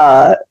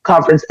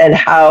 conference, and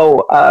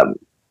how,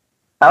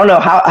 I don't know,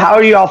 how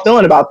are you all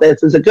feeling about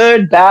this? Is it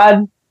good,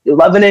 bad? You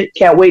loving it?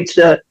 Can't wait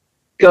to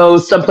go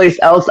someplace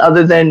else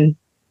other than,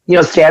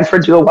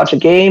 Stanford to go watch a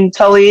game,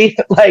 Tully?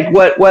 Like,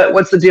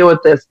 what's the deal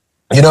with this?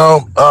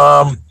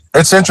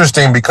 It's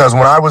interesting because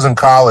when I was in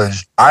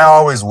college, I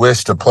always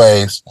wished to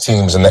play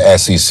teams in the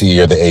SEC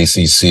or the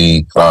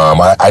ACC.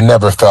 I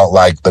never felt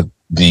like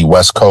the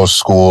West Coast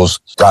schools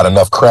got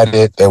enough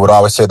credit. They would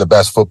always say the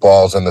best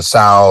football's in the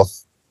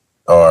South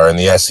or in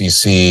the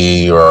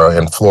SEC or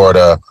in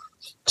Florida.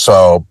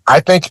 So I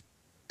think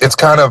it's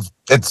kind of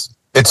it's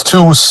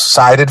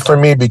two-sided for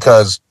me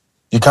because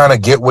you kind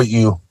of get what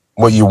you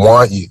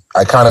want.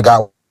 I kind of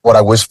got what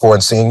I wished for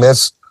in seeing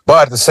this,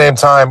 but at the same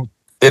time,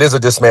 it is a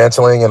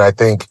dismantling, and I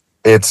think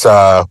it's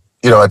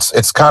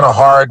it's kind of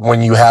hard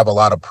when you have a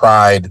lot of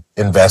pride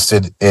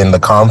invested in the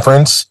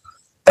conference,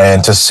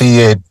 and to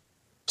see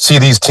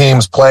these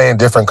teams play in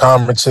different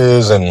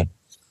conferences, and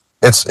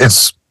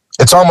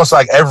it's almost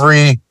like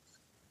every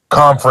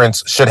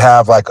conference should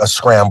have like a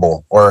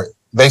scramble, or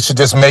they should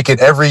just make it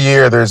every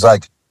year. There's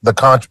like the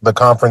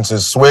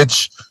conferences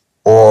switch,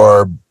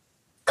 or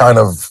kind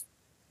of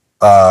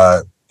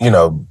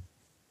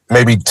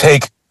maybe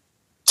take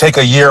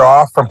a year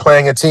off from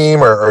playing a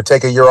team or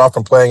take a year off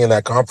from playing in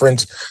that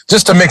conference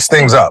just to mix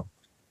things up.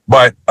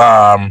 But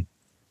I'm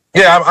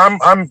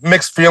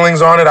mixed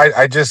feelings on it.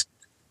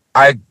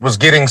 I was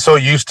getting so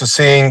used to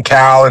seeing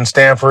Cal and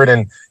Stanford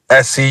and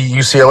SC,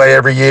 UCLA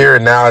every year,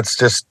 and now it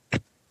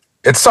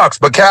sucks.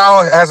 But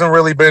Cal hasn't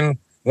really been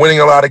winning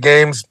a lot of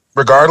games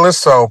regardless,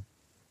 so I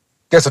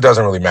guess it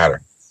doesn't really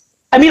matter.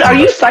 I mean, are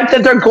you psyched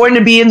that they're going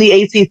to be in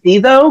the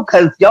ACC, though?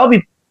 Because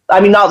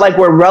not like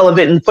we're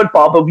relevant in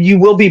football, but you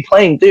will be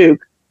playing Duke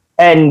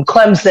and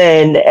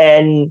Clemson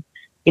and,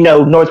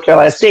 North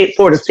Carolina State,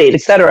 Florida State,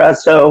 et cetera.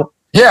 So,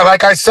 yeah,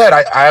 like I said,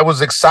 I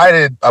was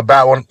excited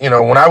about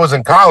when I was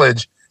in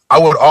college, I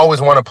would always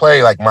want to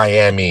play like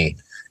Miami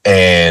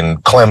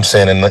and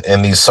Clemson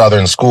and these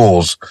Southern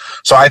schools.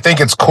 So I think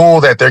it's cool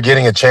that they're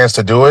getting a chance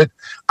to do it.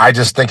 I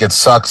just think it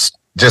sucks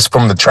just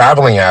from the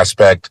traveling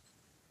aspect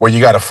where you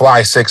got to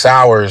fly 6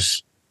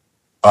 hours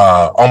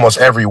almost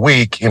every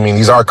week. I mean,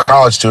 these are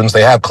college students.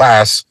 They have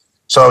class.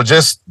 So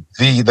just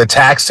the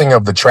taxing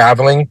of the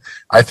traveling,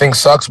 I think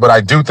sucks. But I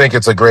do think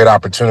it's a great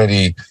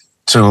opportunity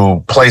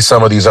to play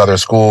some of these other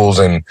schools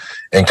and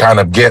kind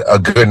of get a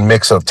good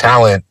mix of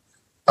talent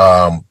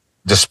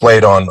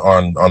displayed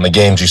on the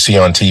games you see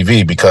on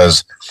TV,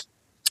 because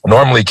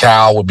normally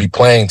Cal would be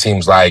playing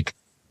teams like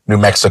New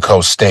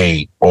Mexico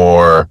State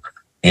or,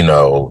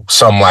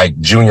 some like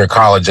junior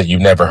college that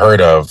you've never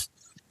heard of.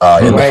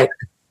 Right.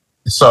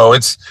 So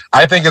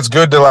I think it's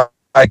good to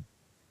like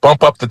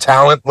bump up the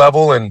talent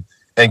level and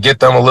get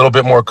them a little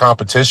bit more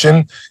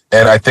competition.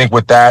 And I think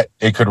with that,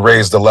 it could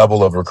raise the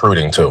level of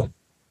recruiting too.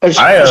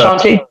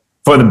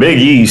 For the Big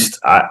East,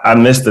 I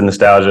miss the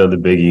nostalgia of the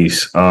Big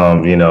East.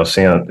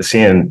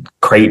 Seeing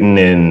Creighton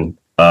and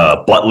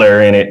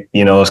Butler in it,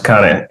 it's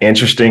kind of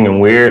interesting and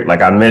weird.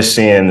 Like I miss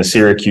seeing the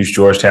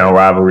Syracuse-Georgetown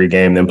rivalry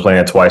game, then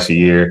playing twice a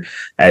year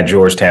at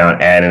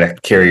Georgetown, adding a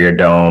Carrier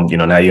Dome.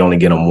 Now you only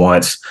get them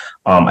once.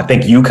 I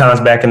think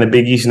UConn's back in the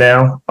Big East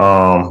now.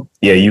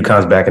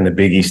 UConn's back in the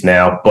Big East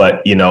now.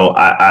 But,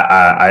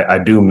 I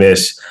do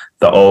miss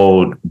the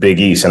old Big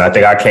East. And I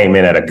think I came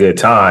in at a good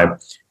time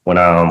when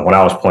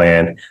I was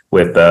playing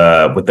with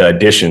the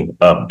addition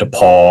of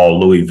DePaul,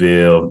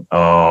 Louisville,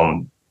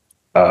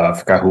 I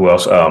forgot who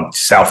else,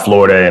 South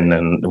Florida, and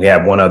then we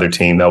had one other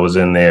team that was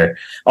in there.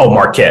 Oh,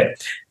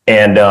 Marquette.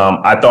 And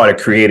I thought it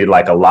created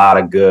like a lot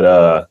of good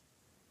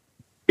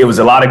it was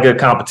a lot of good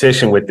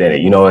competition within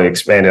it. It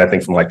expanded, I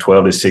think, from like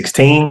 12 to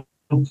 16.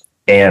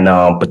 And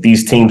but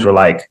these teams were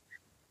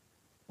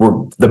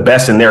the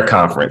best in their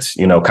conference,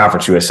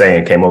 Conference USA,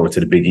 and came over to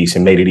the Big East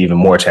and made it even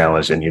more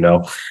challenging,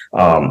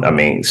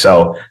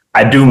 so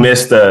I do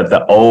miss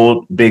the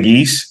old Big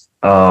East.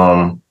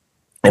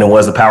 And it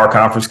was a power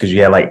conference because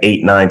you had like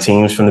 8-9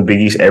 teams from the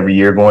Big East every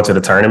year going to the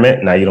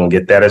tournament. Now you don't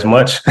get that as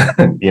much, so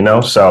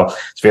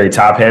it's very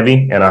top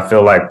heavy. And I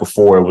feel like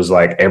before it was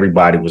like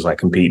everybody was like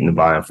competing and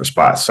vying for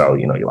spots. So,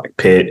 you're like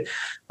Pitt,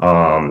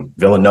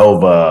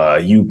 Villanova,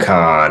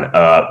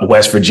 UConn,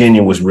 West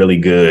Virginia was really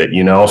good,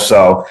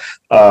 So,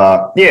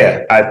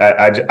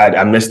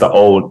 I miss the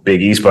old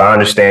Big East, but I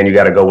understand you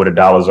got to go where the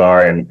dollars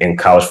are, and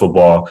college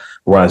football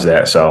runs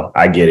that. So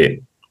I get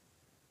it.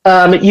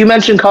 You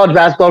mentioned college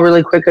basketball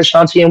really quick,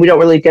 Ashanti, and we don't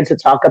really get to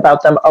talk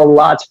about them a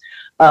lot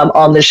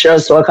on this show.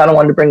 So I kind of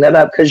wanted to bring that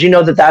up because you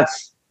know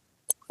that's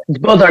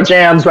both our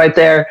jams right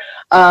there.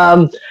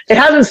 It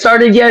hasn't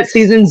started yet.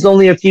 Season's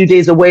only a few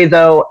days away,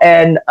 though.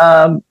 And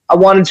I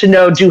wanted to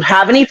know, do you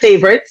have any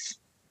favorites?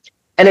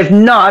 And if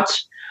not,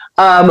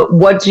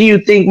 what do you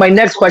think? My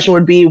next question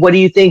would be, what do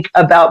you think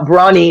about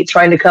Bronny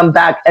trying to come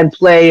back and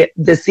play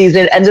this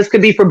season? And this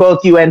could be for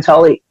both you and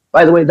Tully,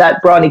 by the way,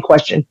 that Bronny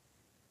question.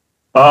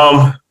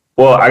 Well,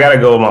 I got to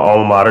go with my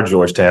alma mater,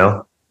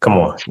 Georgetown. Come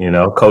on,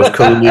 Coach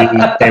Cooley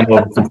came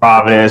over from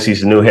Providence.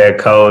 He's a new head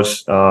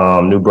coach,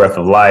 new breath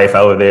of life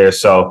over there.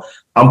 So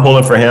I'm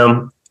pulling for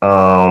him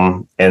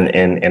and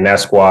that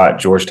squad,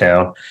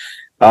 Georgetown.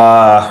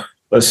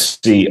 Let's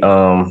see.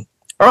 No,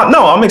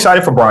 I'm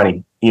excited for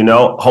Bronny.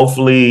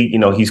 Hopefully,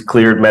 he's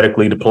cleared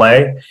medically to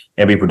play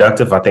and be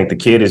productive. I think the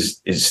kid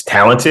is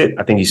talented.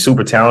 I think he's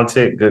super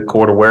talented, good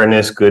court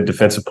awareness, good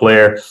defensive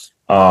player.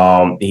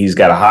 He's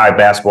got a high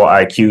basketball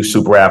IQ,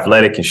 super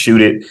athletic, can shoot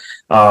it.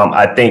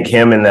 I think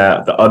him and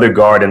the other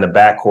guard in the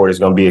backcourt is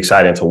going to be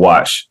exciting to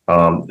watch.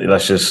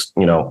 Let's just,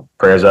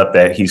 prayers up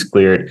that he's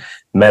cleared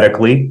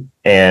medically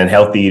and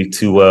healthy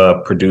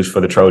to produce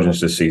for the Trojans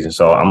this season.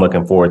 So I'm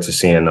looking forward to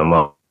seeing them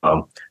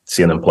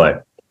play.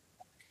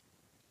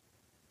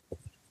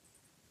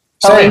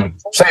 Same.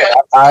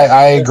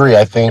 I agree.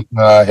 I think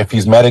if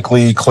he's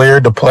medically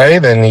cleared to play,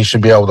 then he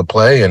should be able to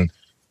play, and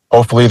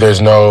hopefully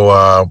there's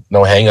no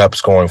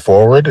hang-ups going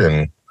forward.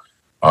 And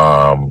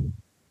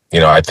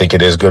I think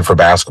it is good for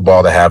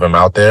basketball to have him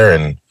out there,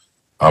 and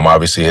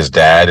obviously his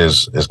dad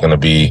is going to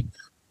be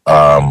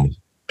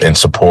in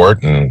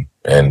support and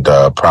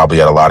probably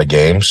at a lot of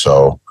games.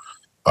 So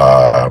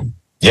I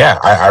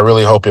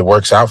really hope it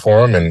works out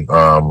for him, and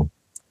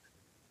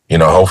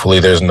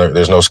hopefully there's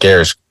no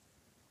scares.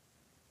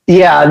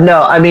 Yeah,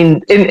 no, I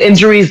mean,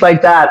 injuries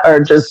like that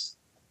they're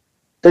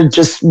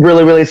just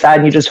really, really sad.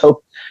 And you just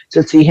hope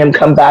to see him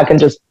come back and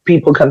just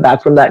people come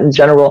back from that in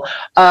general.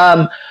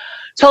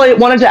 Tully,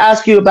 wanted to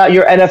ask you about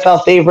your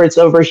NFL favorites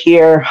over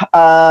here.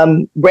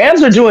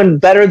 Rams are doing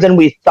better than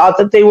we thought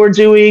that they were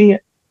doing.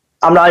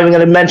 I'm not even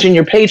going to mention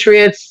your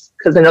Patriots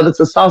because I know that's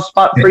a soft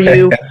spot for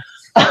you.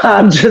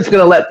 I'm just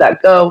going to let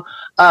that go.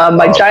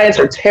 My Giants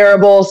are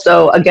terrible.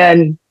 So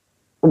again,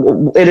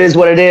 it is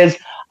what it is.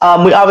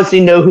 We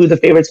obviously know who the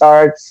favorites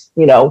are. It's,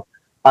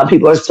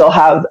 people are still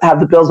have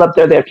the Bills up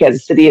there. They have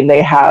Kansas City, and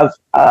they have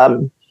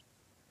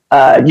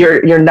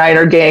your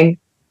Niner gang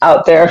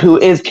out there who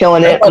is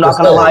killing it. I'm not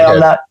going to lie on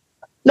that.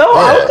 No,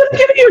 I was going to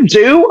give you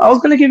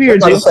your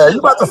due. Are you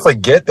about to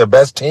forget the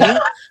best team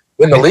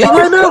in the league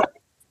right now?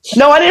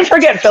 No, I didn't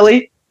forget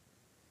Philly.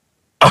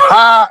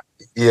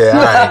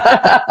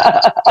 Yeah.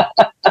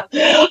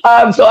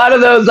 So out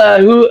of those,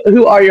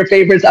 who are your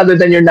favorites other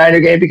than your Niner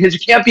game? Because you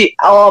can't be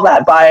all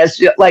that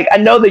biased. Like, I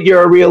know that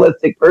you're a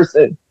realistic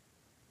person.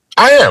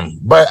 I am,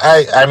 but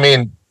I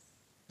mean,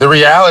 the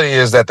reality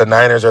is that the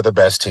Niners are the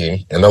best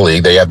team in the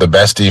league. They have the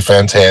best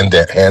defense,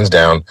 hands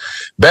down,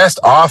 best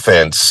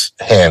offense,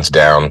 hands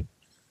down.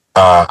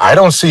 I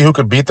don't see who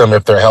could beat them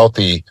if they're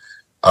healthy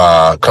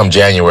come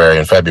January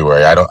and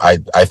February.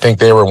 I think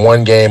they were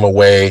one game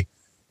away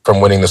from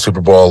winning the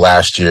Super Bowl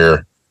last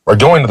year, or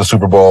going to the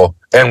Super Bowl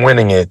and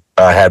winning it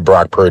had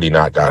Brock Purdy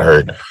not got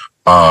hurt.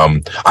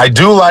 I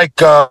do like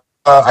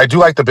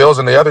the Bills,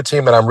 and the other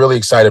team that I'm really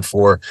excited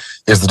for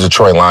is the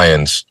Detroit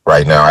Lions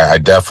right now. I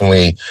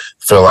definitely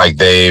feel like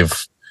they've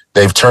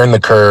turned the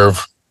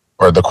curve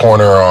or the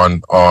corner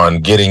on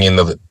getting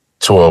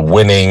to a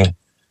winning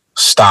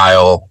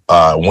style,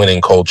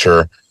 winning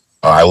culture.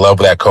 I love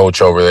that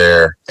coach over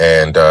there,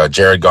 and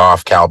Jared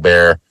Goff, Cal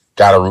Bear,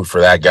 got to root for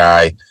that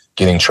guy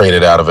getting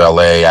traded out of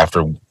LA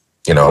after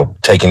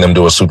taking them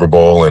to a Super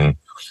Bowl and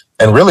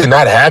really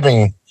not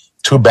having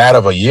too bad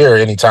of a year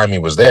anytime he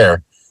was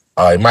there.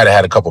 He might have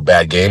had a couple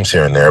bad games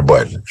here and there,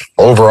 but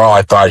overall,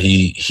 I thought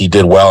he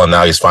did well, and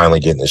now he's finally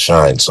getting his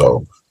shine.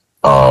 So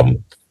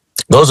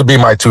those would be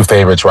my two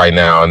favorites right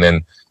now. And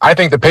then I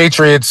think the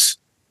Patriots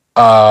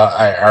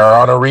are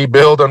on a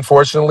rebuild,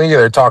 unfortunately.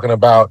 They're talking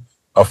about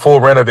a full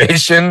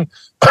renovation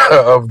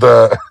of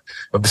the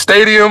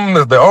stadium,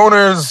 the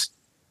owners,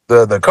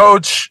 the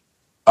coach.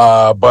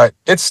 But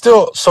it's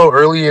still so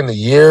early in the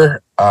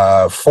year.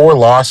 4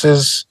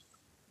 losses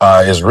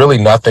is really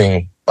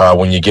nothing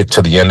when you get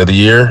to the end of the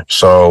year.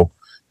 So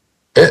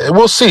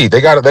we'll see.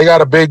 They got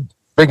a big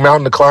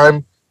mountain to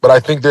climb, but I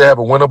think they have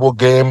a winnable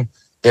game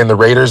in the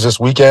Raiders this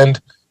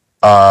weekend.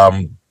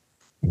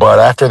 But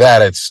after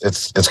that,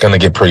 it's going to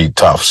get pretty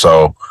tough.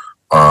 So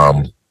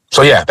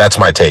yeah, that's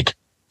my take.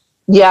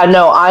 Yeah,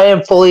 no,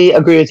 I fully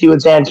agree with you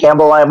with Dan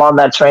Campbell. I'm on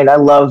that train. I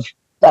love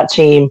that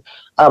team.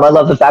 I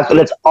love the fact that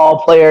it's all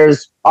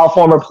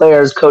former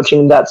players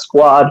coaching that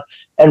squad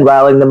and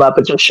rallying them up.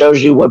 It just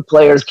shows you what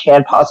players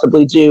can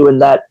possibly do, and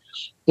that,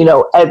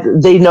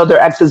 they know their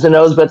X's and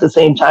O's, but at the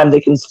same time, they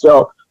can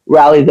still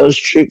rally those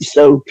troops.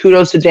 So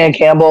kudos to Dan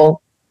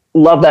Campbell.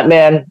 Love that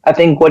man. I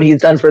think what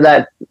he's done for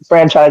that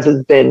franchise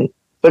has been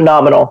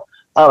phenomenal.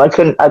 I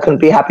couldn't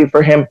be happy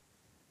for him.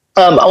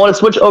 I want to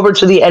switch over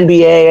to the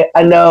NBA.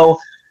 I know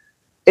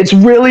It's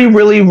really,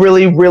 really,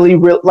 really, really,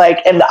 really,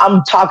 like, and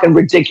I'm talking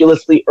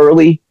ridiculously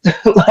early.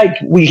 Like,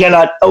 we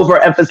cannot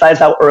overemphasize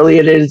how early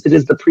it is. It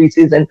is the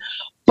preseason.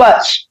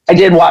 But I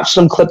did watch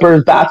some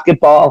Clippers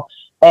basketball,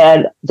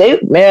 and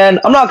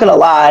I'm not going to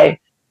lie,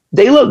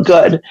 they look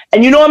good.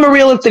 And I'm a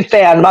realistic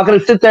fan. I'm not going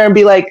to sit there and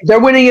be like,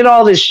 they're winning it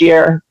all this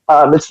year.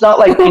 It's not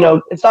like,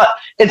 it's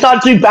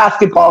not Duke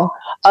basketball.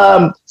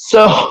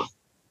 So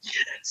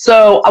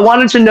I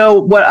wanted to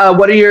know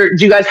do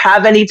you guys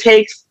have any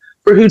takes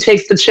for who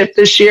takes the chip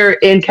this year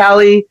in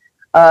Cali,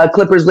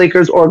 Clippers,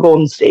 Lakers, or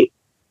Golden State?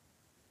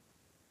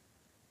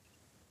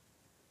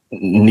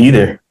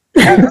 Neither.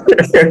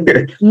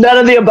 None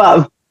of the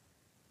above.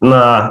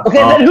 Nah. Okay,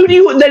 then who do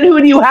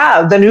you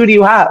have?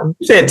 You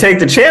said take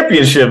the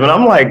championship, and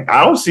I'm like,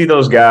 I don't see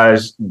those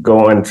guys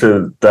going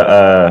to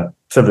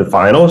the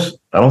finals.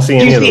 I don't see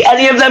any. Do you see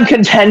any of them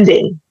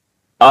contending?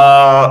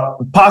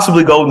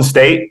 Possibly Golden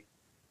State.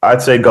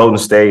 I'd say Golden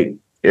State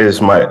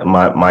is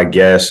my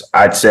guess.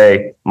 I'd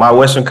say my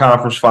Western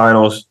Conference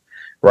Finals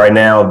right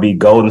now would be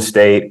Golden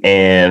State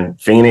and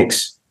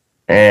Phoenix,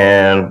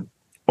 and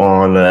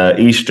on the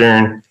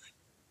Eastern,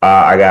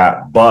 I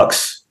got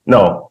Bucks.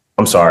 No,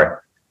 I'm sorry,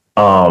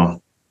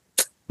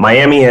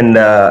 Miami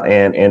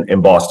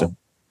and Boston.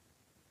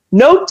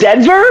 No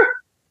Denver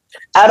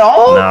at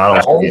all. No,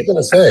 I was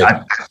gonna say.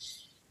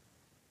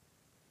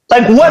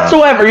 Like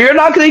whatsoever. You're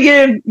not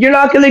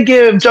gonna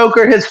give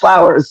Joker his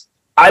flowers.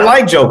 I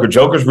like Joker.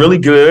 Joker's really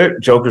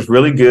good. So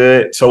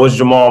is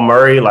Jamal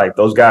Murray. Like,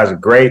 those guys are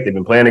great. They've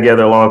been playing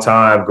together a long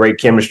time. Great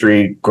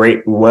chemistry.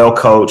 Great, well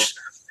coached.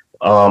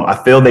 I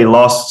feel they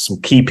lost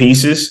some key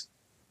pieces.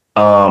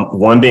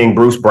 One being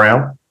Bruce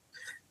Brown.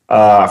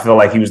 I feel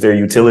like he was their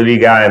utility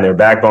guy and their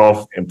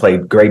backbone and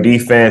played great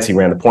defense. He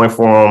ran the point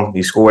for them.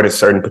 He scored at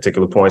certain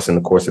particular points in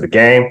the course of the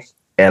game.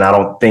 And I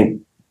don't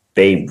think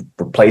they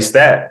replaced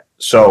that.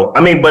 So,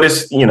 I mean, but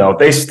it's,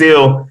 they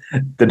still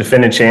the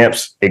defending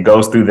champs. It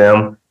goes through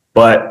them.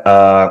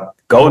 But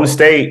Golden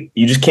State,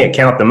 you just can't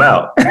count them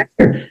out.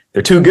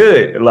 They're too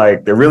good.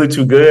 Like, they're really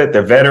too good.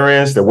 They're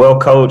veterans. They're well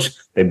coached.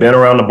 They've been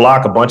around the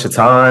block a bunch of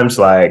times.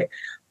 Like,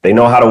 they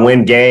know how to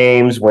win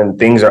games when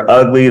things are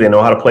ugly. They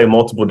know how to play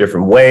multiple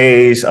different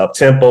ways, up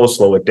tempo,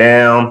 slow it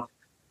down.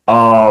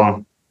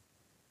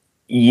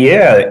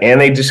 Yeah, and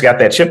they just got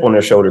that chip on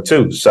their shoulder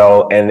too.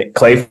 So, and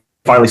Clay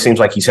finally seems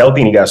like he's healthy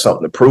and he got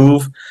something to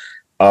prove.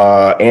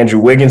 Andrew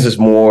Wiggins is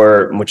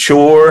more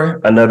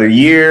mature, another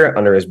year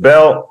under his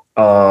belt.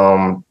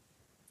 And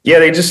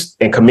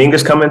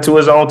Kuminga's coming to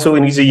his own too,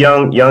 and he's a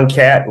young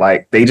cat.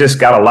 Like, they just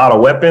got a lot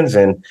of weapons,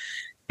 and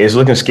it's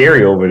looking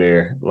scary over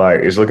there.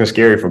 Like, it's looking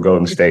scary for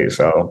Golden State.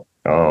 So,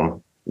 I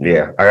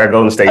got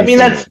Golden State. I mean,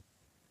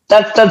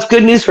 that's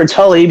good news for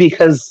Tully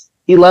because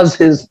he loves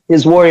his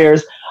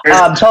Warriors.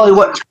 Tully,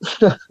 what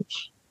are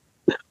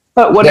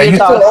your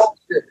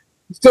thoughts?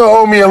 You still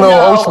owe me a little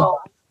ocean.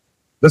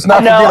 Let's not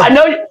forget. I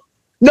know.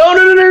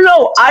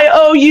 No. I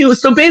owe you.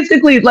 So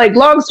basically, like,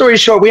 long story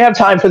short, we have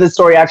time for this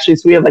story, actually,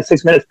 so we have like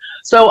 6 minutes.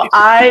 So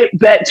I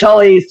bet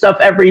Tully stuff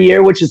every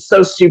year, which is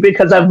so stupid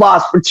because I've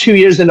lost for 2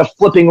 years in a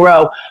flipping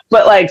row.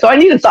 But, like, so I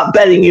need to stop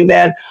betting you,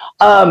 man.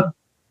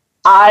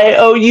 I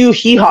owe you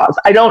hee-haws.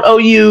 I don't owe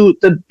you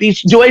the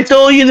beach. Do I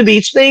still owe you the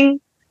beach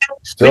thing?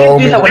 We didn't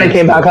do that when I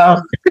came back,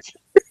 huh?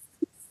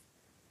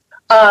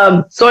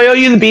 So I owe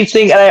you the beach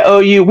thing, and I owe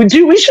you.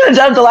 We should have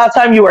done it the last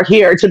time you were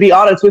here. To be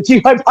honest with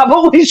you, I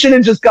probably should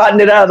have just gotten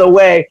it out of the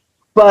way,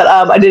 but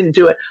I didn't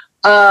do it.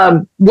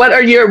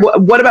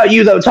 What about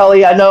you though,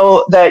 Tully? I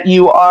know that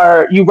you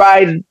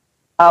ride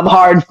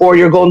hard for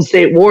your Golden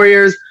State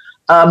Warriors,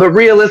 but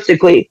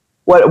realistically,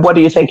 what are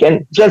you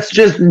thinking?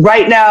 Just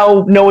right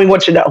now, knowing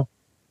what you know.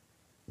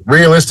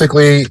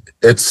 Realistically,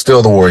 it's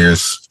still the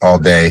Warriors all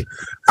day.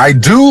 I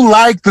do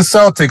like the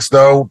Celtics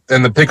though,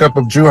 and the pickup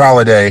of Jrue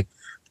Holiday.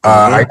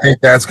 I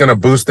think that's going to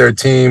boost their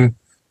team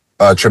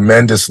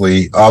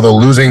tremendously. Although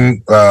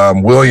losing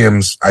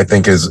Williams, I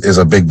think is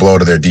a big blow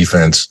to their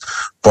defense.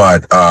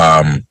 But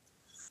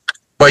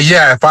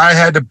yeah, if I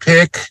had to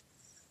pick,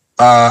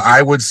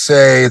 I would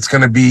say it's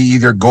going to be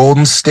either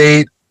Golden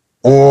State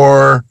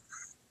or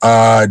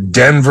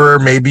Denver,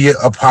 maybe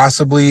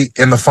possibly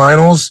in the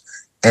finals,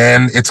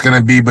 and it's going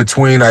to be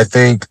between, I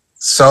think,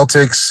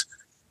 Celtics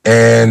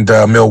and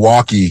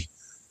Milwaukee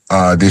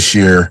this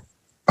year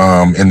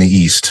in the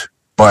East.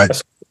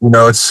 But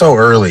it's so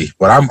early.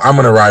 But I'm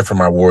going to ride for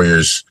my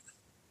Warriors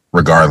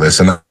regardless.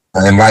 And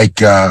like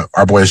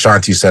our boy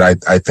Ashanti said,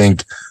 I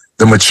think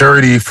the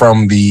maturity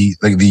from the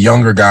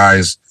younger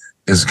guys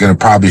is going to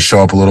probably show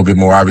up a little bit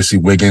more. Obviously,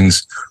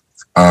 Wiggins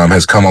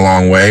has come a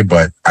long way,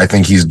 but I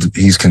think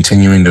he's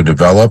continuing to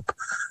develop.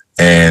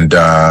 And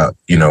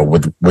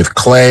with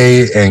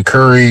Clay and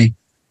Curry,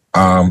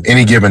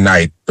 any given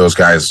night, those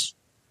guys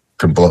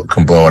can blow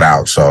it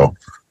out. So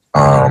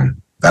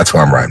that's who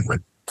I'm riding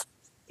with.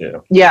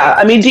 Yeah.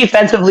 I mean,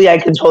 defensively, I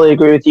can totally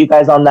agree with you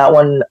guys on that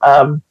one.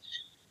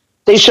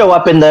 they show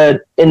up in the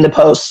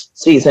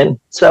postseason.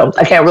 So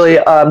I can't really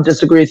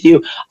disagree with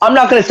you. I'm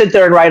not going to sit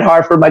there and ride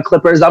hard for my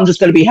Clippers. I'm just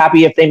going to be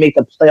happy if they make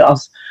the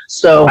playoffs.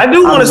 So I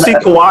do want to see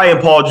Kawhi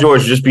and Paul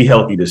George just be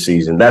healthy this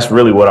season. That's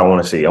really what I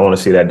want to see. I want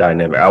to see that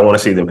dynamic. I want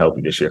to see them healthy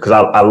this year because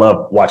I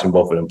love watching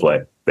both of them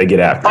play. They get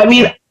after it. I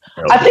mean,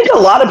 I think a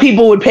lot of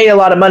people would pay a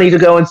lot of money to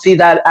go and see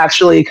that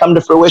actually come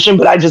to fruition,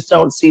 but I just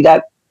don't see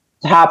that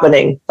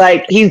happening.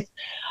 Like, he's,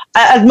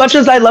 as much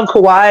as I love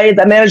Kawhi,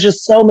 that man is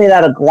just so made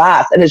out of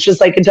glass. And it's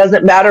just like, it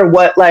doesn't matter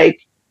what,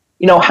 like,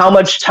 you know, how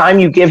much time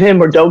you give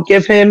him or don't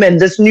give him. And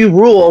this new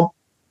rule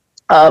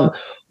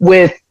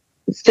with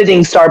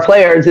sitting star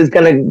players is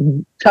going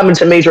to come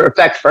into major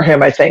effect for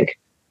him, I think.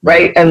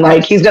 Right. And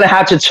like, he's going to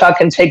have to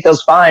chuck and take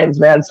those fines,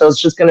 man. So it's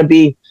just going to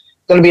be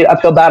an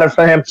uphill battle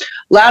for him.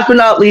 Last but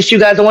not least, you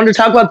guys, I wanted to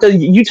talk about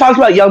you talked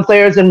about young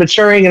players and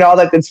maturing and all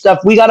that good stuff.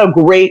 We got a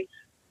great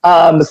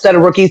set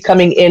of rookies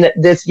coming in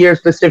this year,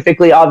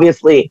 specifically,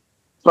 obviously,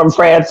 from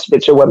France,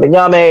 Victor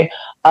Wembanyama.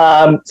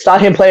 Saw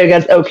him play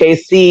against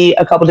OKC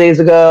a couple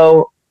days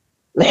ago.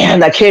 Man,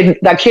 that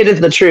kid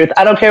is the truth.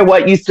 I don't care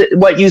what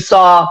you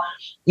saw,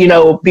 you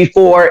know,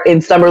 before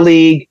in summer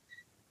league.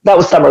 That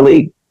was summer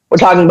league. We're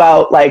talking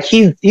about, like,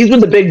 he's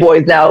with the big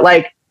boys now.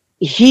 Like,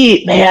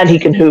 he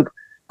can hoop.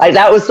 Like,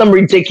 that was some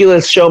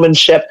ridiculous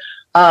showmanship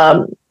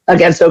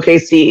against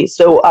OKC.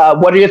 So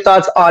what are your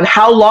thoughts on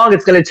how long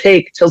it's going to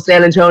take till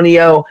San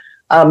Antonio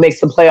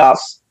makes the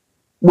playoffs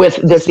with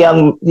this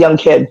young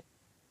kid?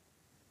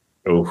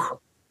 Oof.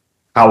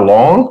 How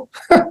long?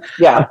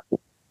 Yeah.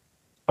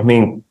 I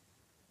mean,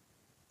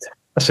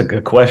 that's a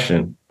good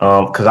question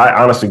because I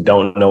honestly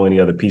don't know any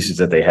other pieces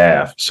that they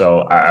have.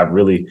 So I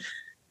really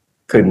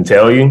couldn't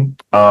tell you.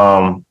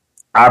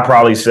 I'd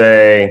probably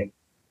say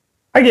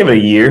I give it a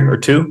year or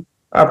two.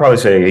 I'd probably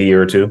say a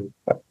year or two.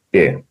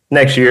 Yeah.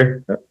 Next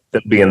year,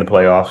 they'll be in the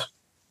playoffs.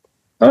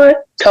 All right.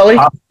 Tully?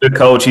 Good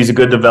coach. He's a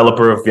good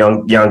developer of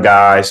young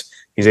guys.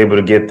 He's able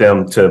to get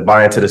them to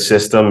buy into the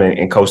system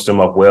and coach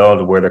them up well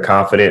to where they're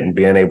confident and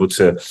being able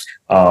to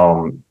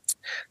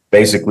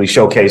basically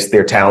showcase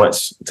their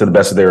talents to the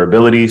best of their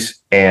abilities.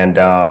 And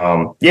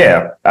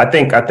yeah, I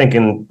think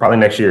in probably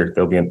next year,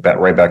 they'll be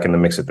right back in the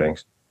mix of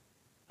things.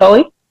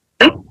 Tully?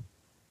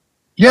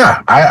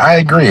 Yeah, I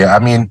agree. I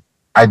mean,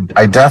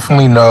 I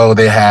definitely know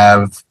they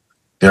have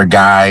their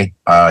guy.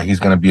 He's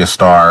going to be a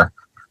star.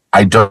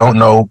 I don't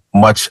know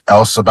much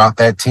else about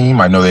that team.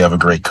 I know they have a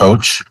great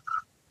coach,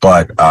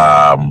 but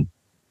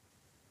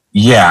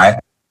yeah,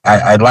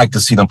 I'd like to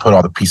see them put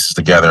all the pieces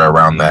together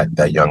around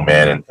that young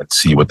man and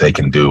see what they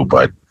can do.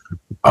 But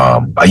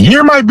a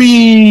year might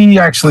be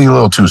actually a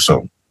little too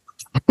soon.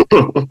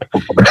 But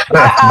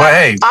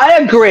hey, I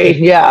agree.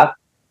 Yeah.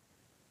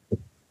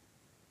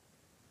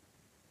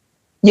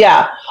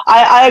 Yeah,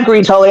 I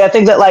agree, totally. I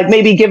think that, like,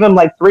 maybe give him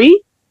like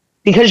 3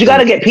 because you got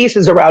to get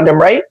pieces around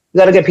him, right? You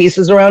got to get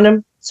pieces around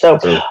him. So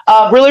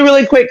really,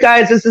 really quick,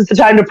 guys, this is the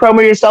time to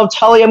promo yourself.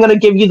 Tully, I'm going to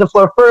give you the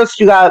floor first.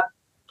 You got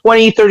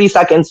 20, 30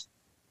 seconds.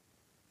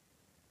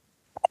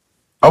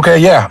 Okay,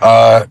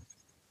 yeah.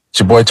 It's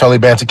your boy, Tully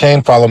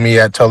Banta-Kane. Follow me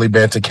at Tully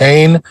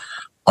Banta-Kane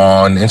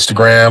on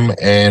Instagram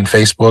and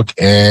Facebook,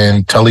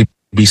 and Tully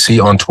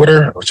BC on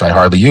Twitter, which I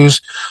hardly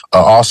use.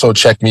 Also,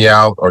 check me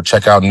out or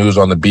check out news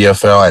on the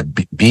BFL at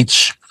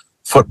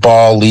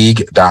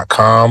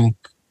beachfootballleague.com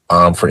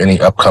for any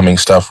upcoming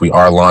stuff we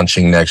are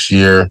launching next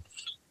year.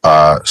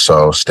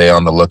 So stay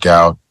on the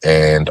lookout,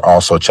 and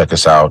also check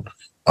us out.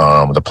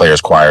 The Players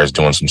Choir is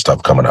doing some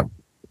stuff coming up.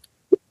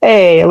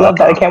 Hey, I love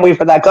that. I can't wait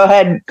for that. Go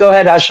ahead,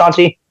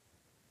 Ashanti.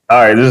 All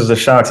right, this is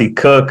Ashanti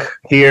Cook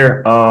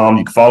here.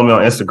 You can follow me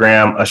on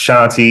Instagram,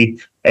 Ashanti,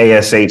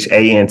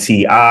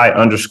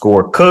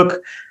 ASHANTI_Cook.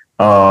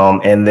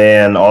 And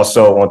then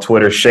also on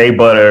Twitter,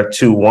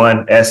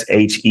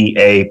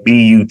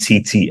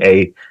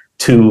 SheaButter21,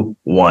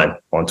 SheaButta21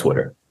 on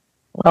Twitter.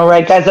 All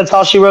right, guys, that's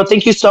all she wrote.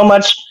 Thank you so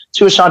much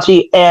to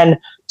Ashanti and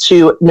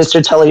to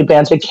Mr. Tully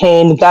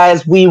Banta-Kane.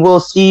 Guys, we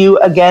will see you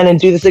again and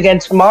do this again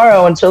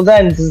tomorrow. Until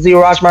then, this is the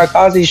Arash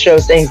Markazi Show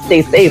saying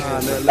stay safe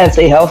and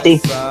stay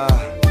healthy.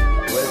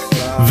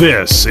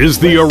 This is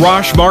the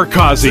Arash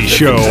Markazi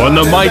Show on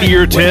the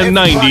Mightier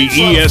 1090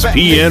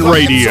 ESPN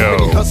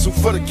Radio. Hustle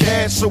for the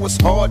cash, so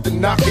it's hard to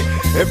knock it.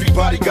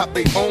 Everybody got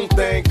their own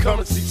thing,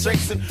 currency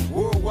chasing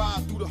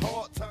worldwide through the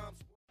hard times.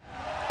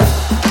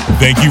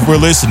 Thank you for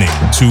listening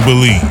to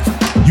Believe.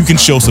 You can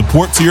show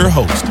support to your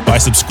host by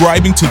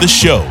subscribing to the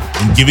show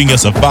and giving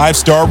us a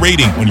 5-star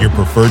rating on your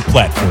preferred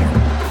platform.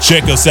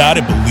 Check us out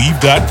at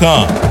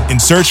Believe.com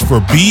and search for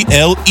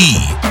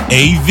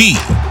BLEAV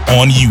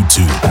on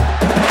YouTube.